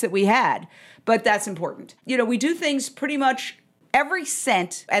expense that we had. But that's important. We do things pretty much every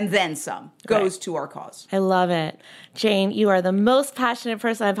cent and then some goes to our cause. I love it. Jane, you are the most passionate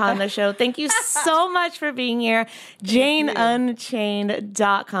person I've had on the show. Thank you so much for being here.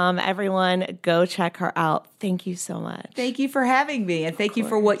 JaneUnchained.com. Everyone, go check her out. Thank you so much. Thank you for having me, and thank you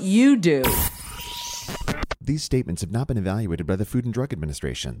for what you do. These statements have not been evaluated by the Food and Drug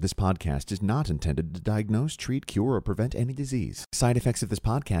Administration. This podcast is not intended to diagnose, treat, cure, or prevent any disease. Side effects of this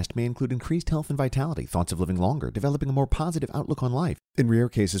podcast may include increased health and vitality, thoughts of living longer, developing a more positive outlook on life. In rare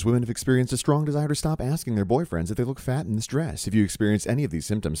cases, women have experienced a strong desire to stop asking their boyfriends if they look fat in this dress. If you experience any of these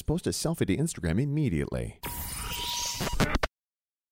symptoms, post a selfie to Instagram immediately.